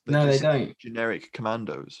sets. No, they don't. Generic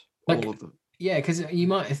commandos, like, all of them. Yeah, because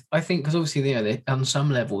I think, because obviously, they on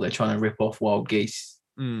some level, they're trying to rip off Wild Geese,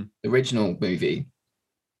 the original movie.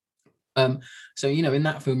 So, in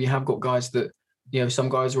that film, you have got guys that, some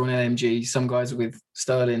guys are on LMG, some guys are with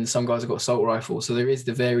Sterling, some guys have got assault rifles. So there is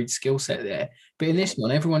the varied skill set there. But in this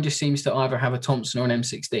one, everyone just seems to either have a Thompson or an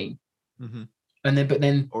M16. Mm-hmm.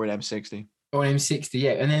 Or an M60. Or an M60,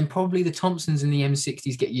 yeah. And then probably the Thompsons and the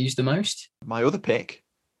M60s get used the most. My other pick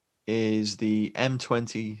is the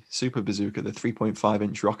M20 Super Bazooka, the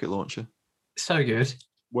 3.5-inch rocket launcher. So good.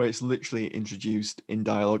 Where it's literally introduced in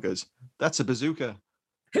dialogue as, that's a bazooka.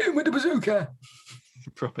 Hit him with the bazooka.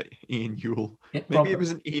 Proper Ian Ewell. Yeah, Maybe it was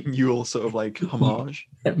an Ian Ewell sort of like homage.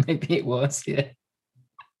 Maybe it was, yeah.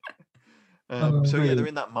 Yeah, they're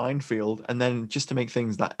in that minefield, and then just to make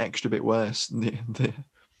things that extra bit worse,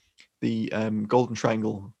 the Golden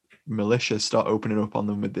Triangle militia start opening up on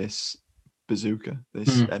them with this bazooka,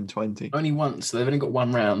 this M20. Only once, so they've only got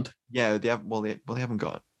one round. Yeah, they have. Well, they haven't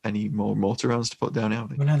got any more mortar rounds to put down, have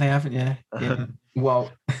they? Well, no, they haven't. Yeah.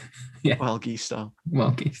 Well, yeah. Wild Geese style.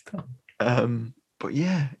 Wild Geese style. But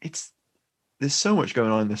yeah, there's so much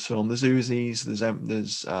going on in this film. There's Uzis,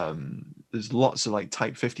 there's lots of like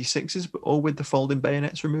Type 56s, but all with the folding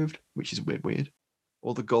bayonets removed, which is weird.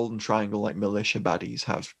 All the Golden Triangle like militia baddies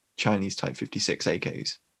have Chinese Type 56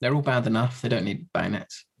 AKs. They're all bad enough. They don't need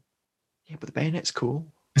bayonets. Yeah, but the bayonet's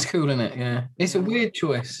cool. It's cool, isn't it? Yeah, it's a weird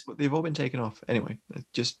choice. But they've all been taken off anyway.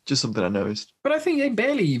 Just something I noticed. But I think they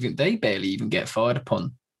barely even get fired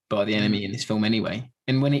upon by the enemy in this film anyway.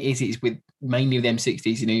 And when it is, it's with mainly with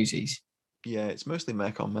M60s and Uzis. Yeah, it's mostly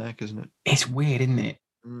mech on mech, isn't it? It's weird, isn't it?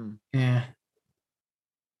 Yeah.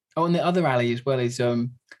 Oh, and the other alley as well is the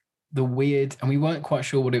weird, and we weren't quite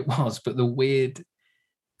sure what it was, but the weird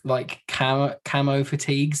like camo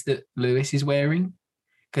fatigues that Lewis is wearing,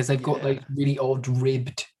 because they've got like really odd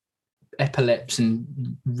ribbed epaulets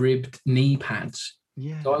and ribbed knee pads.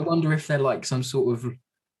 Yeah. So I wonder if they're like some sort of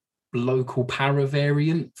local para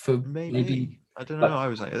variant for maybe I don't know. I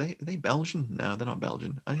was like, are they Belgian? No, they're not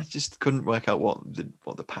Belgian. I just couldn't work out what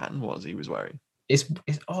the pattern was he was wearing. It's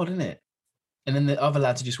odd, isn't it? And then the other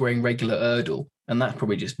lads are just wearing regular Erdl, and that's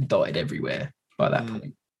probably just dotted everywhere by that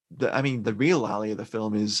point. The real alley of the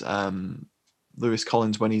film is Lewis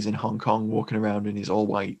Collins when he's in Hong Kong walking around in his all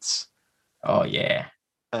whites. Oh yeah,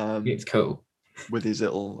 it's cool with his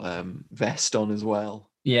little vest on as well.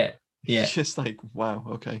 Yeah. It's just like, wow,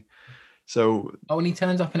 okay. So and he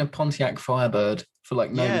turns up in a Pontiac Firebird for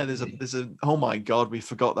like no. Yeah, there's a oh my god, we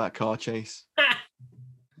forgot that car chase.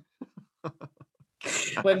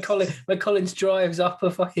 when Collins drives up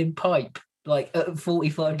a fucking pipe like at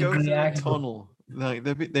 45 degree angle. Tunnel. Like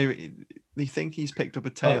they think he's picked up a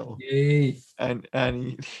tail,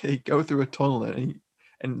 and he go through a tunnel and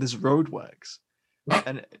there's roadworks,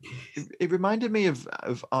 and it reminded me of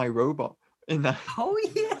iRobot in that. Oh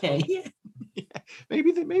yeah.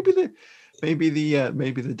 Maybe the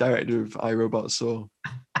director of iRobot saw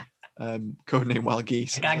Codename Wild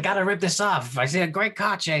Geese. I gotta rip this off. I see a great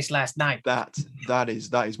car chase last night. That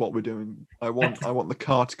is what we're doing. I want the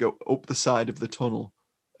car to go up the side of the tunnel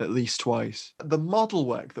at least twice. The model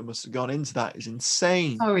work that must have gone into that is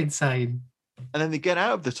insane. So insane. And then they get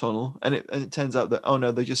out of the tunnel, and it turns out that, oh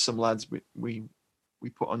no, they're just some lads we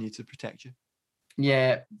put on you to protect you.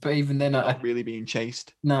 Yeah, but even then, not really being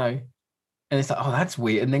chased. No, and it's like, oh, that's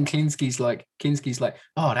weird. And then Kinski's like,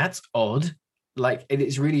 oh, that's odd. Like, and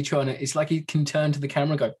it's really trying to. It's like he can turn to the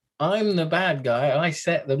camera and go, "I'm the bad guy. I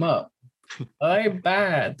set them up. I'm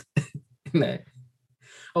bad." No.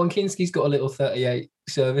 Oh, and Kinski's got a little 38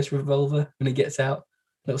 service revolver when he gets out.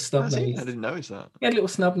 Little snub nose. I didn't notice that. He had a little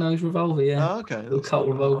snub nose revolver, yeah. Oh, okay. Little Colt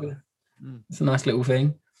revolver. It's a nice little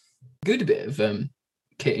thing. Good bit of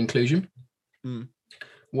kit inclusion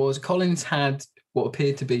was Collins had what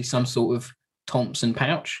appeared to be some sort of Thompson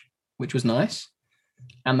pouch, which was nice.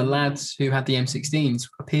 And the lads who had the M16s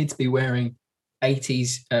appeared to be wearing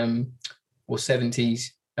 80s or 70s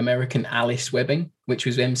American Alice webbing, which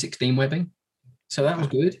was M16 webbing. So that was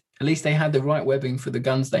good. At least they had the right webbing for the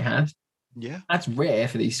guns they had. Yeah. That's rare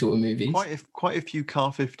for these sort of movies. Quite a few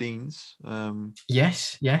Car 15s.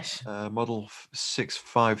 Yes. Model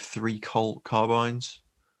 653 Colt carbines.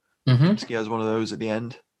 Mm-hmm. He has one of those at the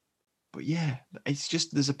end. But yeah, it's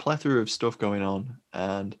just, there's a plethora of stuff going on.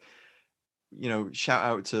 And, shout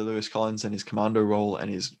out to Lewis Collins and his commando role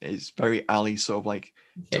and his very alley sort of like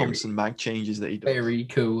Thompson mag changes that he does. Very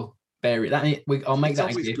cool. I'll make that a gift. It's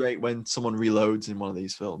always great when someone reloads in one of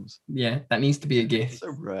these films. Yeah, that needs to be a gift. It's so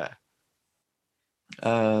rare.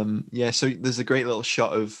 So there's a great little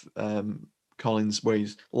shot of Collins where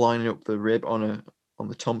he's lining up the rib on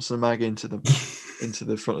the Thompson mag into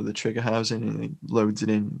the front of the trigger housing, and he loads it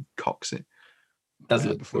in, cocks it. Does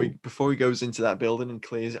it before he goes into that building and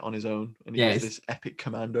clears it on his own, and he does this epic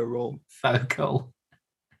commando roll. So cool.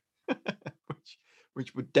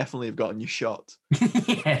 which would definitely have gotten you shot.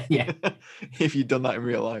 yeah. If you'd done that in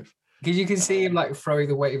real life. Because you can see him like throw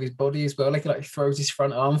the weight of his body as well. Like he throws his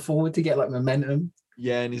front arm forward to get like momentum.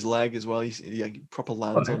 Yeah, and his leg as well. He proper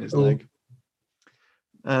lands on his leg.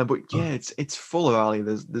 But yeah, it's full of alley.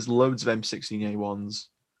 There's loads of M16A1s.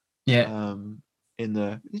 Yeah. In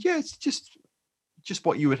there. Yeah, it's just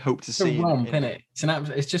what you would hope to see. It's a romp, isn't it?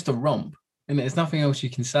 It's just a romp, and there's nothing else you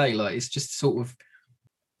can say. Like it's just sort of.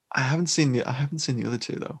 I haven't seen the other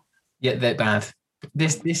two though. Yeah, they're bad.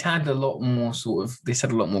 This had a lot more This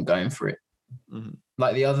had a lot more going for it. Mm-hmm.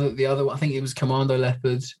 Like the other, I think it was Commando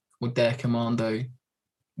Leopard or Dare Commando.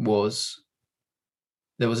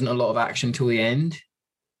 There wasn't a lot of action till the end.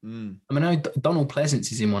 I mean, I know Donald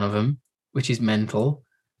Pleasance is in one of them, which is mental.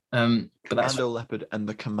 But Commando Leopard and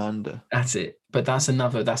the Commander. That's it. But that's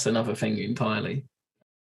another thing entirely.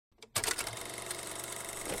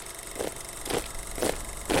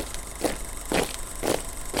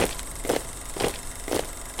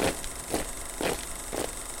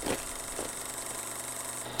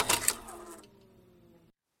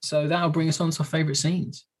 So that'll bring us on to our favourite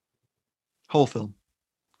scenes. Whole film.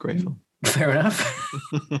 Great film. Fair enough.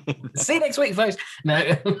 See you next week, folks.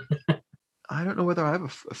 No. I don't know whether I have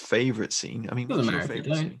a favourite scene. I mean, what's your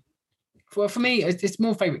favourite scene? Well, for me, it's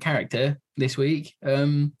more favourite character this week.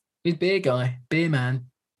 He's Beer Man.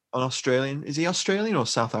 An Australian? Is he Australian or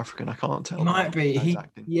South African? I can't tell. He might be.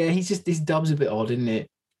 He's just, this dub's a bit odd, isn't it?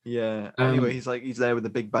 Yeah. Anyway, he's there with a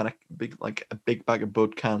big bag of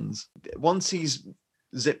Bud cans. Once he's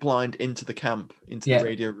ziplined into the camp, into the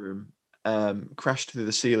radio room, crashed through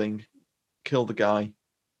the ceiling, killed a guy,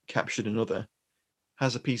 captured another,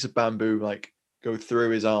 has a piece of bamboo go through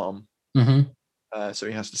his arm, so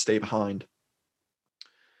he has to stay behind.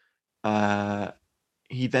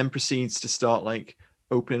 He then proceeds to start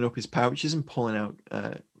opening up his pouches and pulling out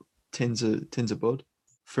tins of Bud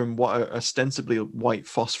from what are ostensibly white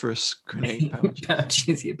phosphorus grenade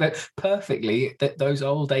pouches. But perfectly, those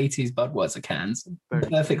old 80s Budweiser cans,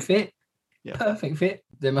 perfect fit. Yeah. Perfect fit.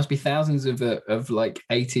 There must be thousands of like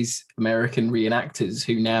 80s American reenactors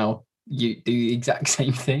who now do the exact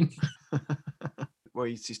same thing. Where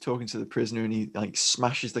he's talking to the prisoner and he like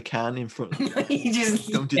smashes the can in front of him. He just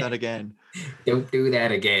Don't do that again. Don't do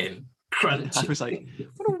that again. Crunch. I was like,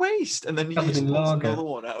 what a waste. And then he Covered just in pulls lager. another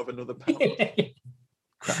one out of another pouch.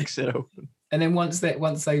 Cracks it open. And then once they've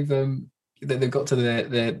got to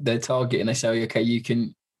their target and they say, okay,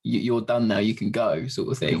 you're done now, you can go,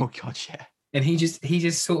 sort of thing. Oh god, yeah. And he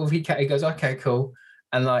just sort of he goes, okay, cool.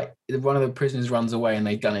 And like one of the prisoners runs away and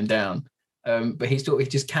they gun him down. But he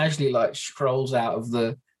just casually like strolls out of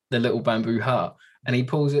the little bamboo hut and he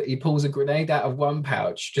pulls a grenade out of one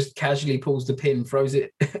pouch, just casually pulls the pin, throws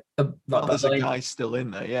it. There's a guy still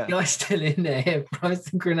in there, yeah. Guy's still in there, throws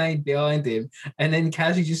the grenade behind him, and then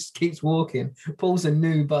casually just keeps walking, pulls a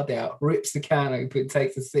new bud out, rips the can open,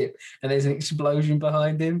 takes a sip, and there's an explosion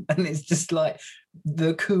behind him. And it's just like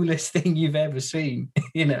the coolest thing you've ever seen,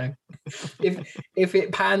 you know. If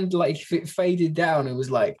it panned, like if it faded down, it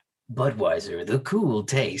was like Budweiser, the cool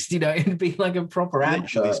taste, you know, it'd be like a proper advert.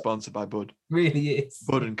 Literally sponsored by Bud. Really is.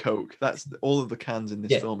 Bud and Coke. That's all of the cans in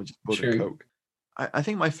this film are just Bud and Coke. I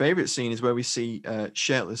think my favorite scene is where we see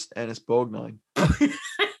shirtless Ernest Borgnine.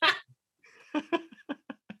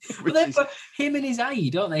 Him and his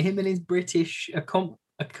aide, aren't they? Him and his British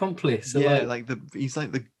accomplice. Yeah, he's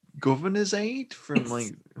like the governor's aide from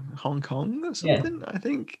like Hong Kong or something, yeah. I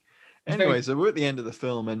think. Anyway, so we're at the end of the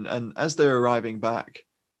film, and as they're arriving back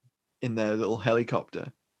in their little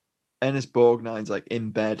helicopter, Ernest Borgnine's like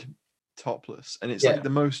in bed, topless, and it's like the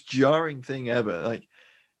most jarring thing ever. Like,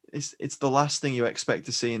 it's the last thing you expect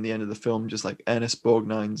to see in the end of the film, just like Ernest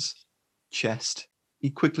Borgnine's chest. He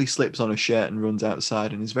quickly slips on a shirt and runs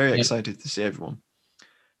outside and is very excited to see everyone.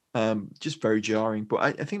 Just very jarring.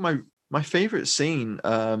 But I think my favorite scene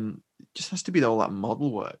just has to be all that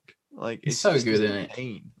model work. Like it's so good, isn't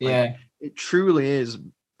it? Like, it truly is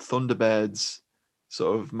Thunderbird's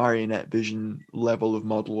sort of marionette vision level of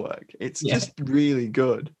model work. It's just really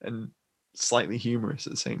good and slightly humorous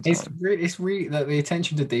at the same time. It's really like the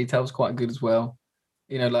attention to detail is quite good as well.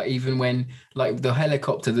 You know, like even when like the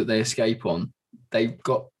helicopter that they escape on, they've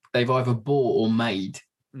either bought or made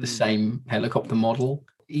the same helicopter model.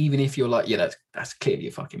 Even if you're like, that's clearly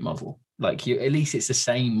a fucking model. Like at least it's the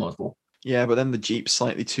same model. Yeah, but then the Jeep's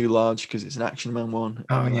slightly too large because it's an Action Man one.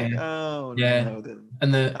 Oh yeah. Like, oh no.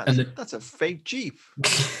 That's a fake Jeep.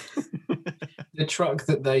 The truck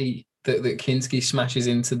that Kinski smashes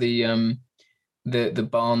into the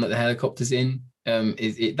barn that the helicopter's in,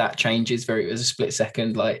 that changes as a split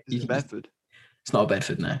second. Like it's Bedford. It's not a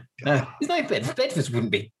Bedford, no. No, it's not Bedford.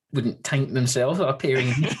 Bedfords wouldn't tank themselves appearing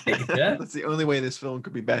in this picture. That's the only way this film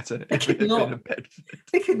could be better. If it had been a Bedford.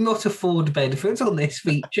 They could not afford Bedfords on this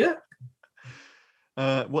feature.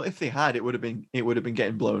 Well, if they had, it would have been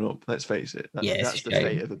getting blown up. Let's face it. That's the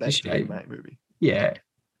fate of a Bedford movie. Yeah.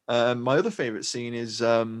 My other favorite scene is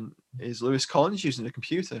Lewis Collins using a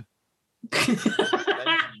computer.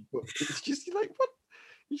 It's just like what?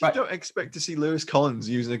 You just don't expect to see Lewis Collins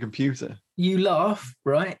using a computer. You laugh,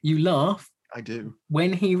 right? You laugh. I do.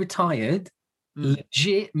 When he retired,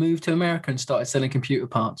 legit moved to America and started selling computer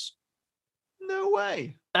parts. No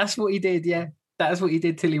way. That's what he did. Yeah, that's what he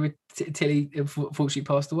did till he unfortunately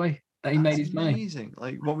passed away. That he made his money. Amazing.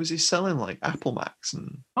 Like, what was he selling? Like Apple Macs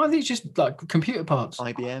and I think it's just like computer parts,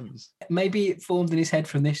 IBMs. Maybe it formed in his head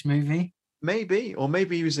from this movie. Maybe, or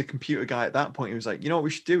maybe he was a computer guy at that point. He was like, you know what we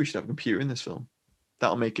should do? We should have a computer in this film.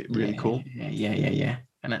 That'll make it really cool. Yeah.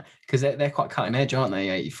 And because they're quite cutting edge, aren't they?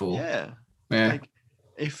 84. Yeah. Like,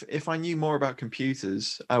 if I knew more about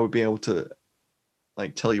computers, I would be able to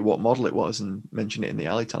like tell you what model it was and mention it in the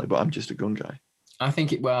alley tally. But I'm just a gun guy. I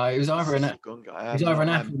think it was either an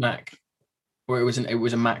Apple Mac, or it was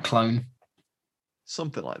a Mac clone,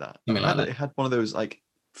 something like that. It had one of those like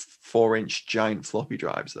 4-inch giant floppy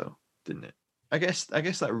drives, though, didn't it? I guess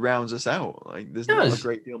that rounds us out. Like, there's not a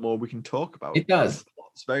great deal more we can talk about. It does.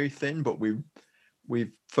 It's very thin, but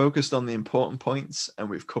we've focused on the important points and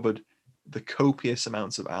we've covered the copious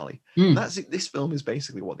amounts of alley. That's it. This film is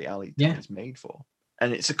basically what the alley is made for,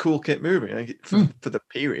 and it's a cool kid movie. Like, for the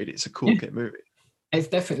period, it's a cool kid movie. It's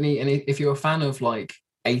definitely, and if you're a fan of like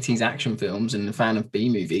 80s action films and a fan of B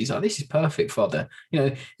movies, like this is perfect fodder. You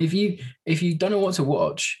know, if you don't know what to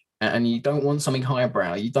watch and you don't want something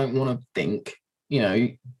highbrow, you don't want to think, you know,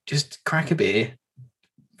 just crack a beer,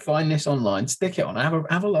 find this online, stick it on,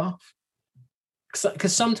 have a laugh.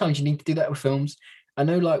 Because sometimes you need to do that with films. I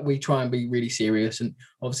know, like, we try and be really serious, and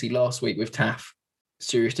obviously last week with Taff,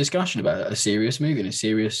 serious discussion about a serious movie and a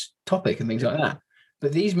serious topic and things like that.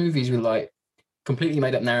 But these movies were like completely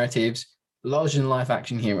made up narratives, larger than life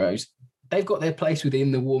action heroes, they've got their place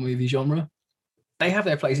within the war movie genre. They have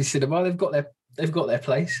their place in cinema. They've got their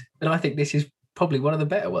place, and I think this is probably one of the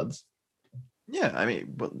better ones. Yeah, I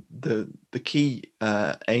mean, but the key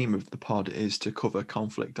aim of the pod is to cover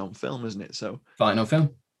conflict on film, isn't it? So fighting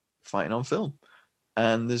on film,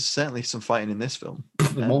 and there's certainly some fighting in this film.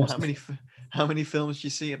 How many films do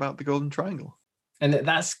you see about the Golden Triangle? And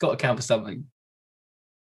that's got to count for something.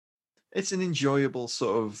 It's an enjoyable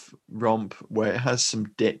sort of romp where it has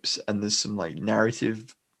some dips and there's some like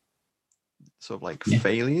narrative sort of like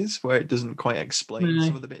failures where it doesn't quite explain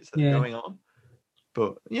some of the bits that are going on.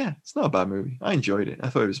 But yeah, it's not a bad movie. I enjoyed it. I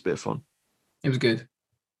thought it was a bit of fun. It was good.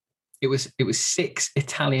 It was 6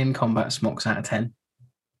 Italian combat smocks out of 10.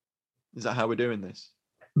 Is that how we're doing this?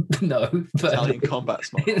 No, but Italian combat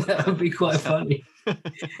smocks. That would be quite funny.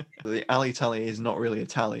 The alley tally is not really a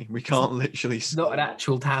tally. We can't literally. It's not an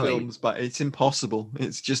actual tally. Films, but it's impossible.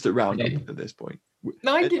 It's just a roundup at this point.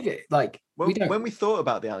 No, I give it like when we thought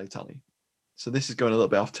about the alley tally. So this is going a little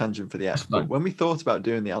bit off tangent for the app. But when we thought about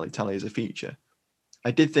doing the alley tally as a feature,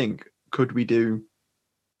 I did think, could we do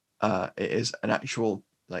it as an actual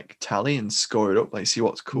like tally and score it up, like see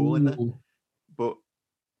what's cool in there? But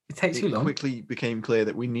it takes too long. Quickly became clear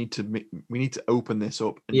that we need to open this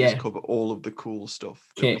up and just cover all of the cool stuff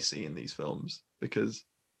that we see in these films, because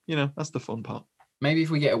that's the fun part. Maybe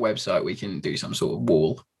if we get a website, we can do some sort of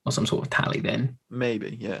wall or some sort of tally. Then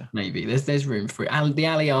maybe, yeah, maybe there's room for it. The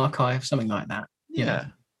Alley Archive, something like that. Yeah.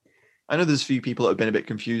 I know there's a few people that have been a bit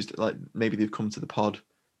confused. Like maybe they've come to the pod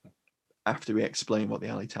after we explain what the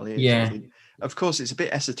alley tally is. Yeah. Of course, it's a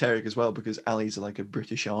bit esoteric as well because alleys are like a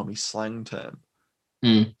British Army slang term.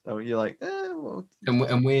 So you're like, well.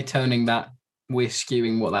 And we're turning that. We're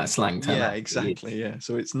skewing what that slang term. Yeah, exactly. Yeah.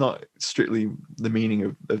 So it's not strictly the meaning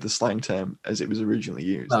of the slang term as it was originally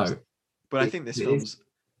used. No. But I think this film's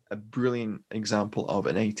a brilliant example of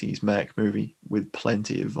an 80s Merc movie with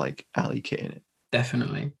plenty of like alley kit in it.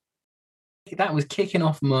 Definitely. That was kicking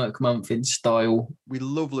off Merc Month in style. We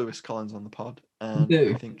love Lewis Collins on the pod, and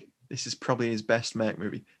I think this is probably his best Merc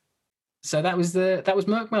movie. So that was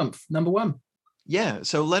Merc Month, number 1. Yeah,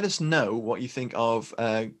 so let us know what you think of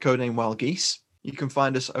Codename Wild Geese. You can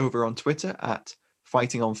find us over on Twitter at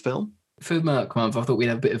Fighting on Film. For Merc Month, I thought we'd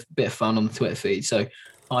have a bit of fun on the Twitter feed. So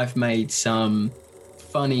I've made some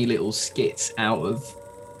funny little skits out of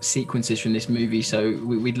sequences from this movie, so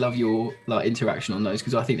we'd love your interaction on those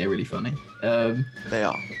because I think they're really funny. They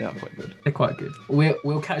are quite good. They're quite good.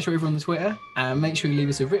 We'll catch you over on the Twitter, and make sure you leave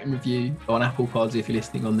us a written review on Apple Pods if you're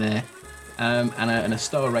listening on there, and a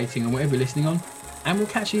star rating on whatever you're listening on, and we'll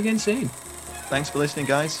catch you again soon. Thanks for listening,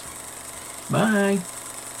 guys. Bye.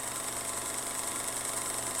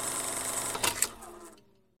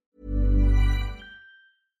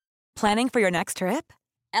 Planning for your next trip?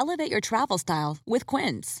 Elevate your travel style with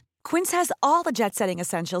Quince. Quince has all the jet-setting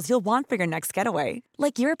essentials you'll want for your next getaway,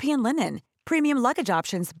 like European linen, premium luggage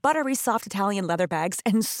options, buttery soft Italian leather bags,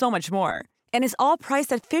 and so much more. And is all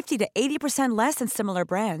priced at 50 to 80% less than similar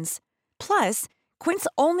brands. Plus, Quince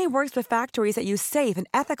only works with factories that use safe and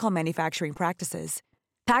ethical manufacturing practices.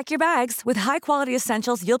 Pack your bags with high-quality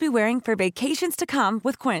essentials you'll be wearing for vacations to come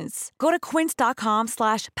with Quince. Go to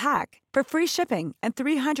quince.com/pack for free shipping and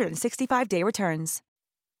 365-day returns.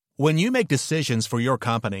 When you make decisions for your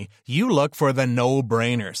company, you look for the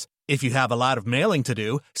no-brainers. If you have a lot of mailing to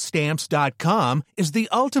do, Stamps.com is the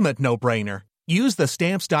ultimate no-brainer. Use the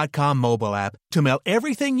Stamps.com mobile app to mail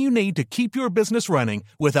everything you need to keep your business running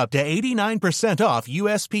with up to 89% off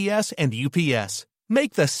USPS and UPS.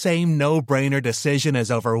 Make the same no-brainer decision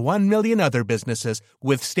as over 1 million other businesses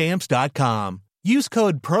with Stamps.com. Use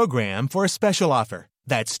code PROGRAM for a special offer.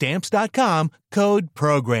 That's Stamps.com, code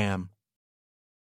PROGRAM.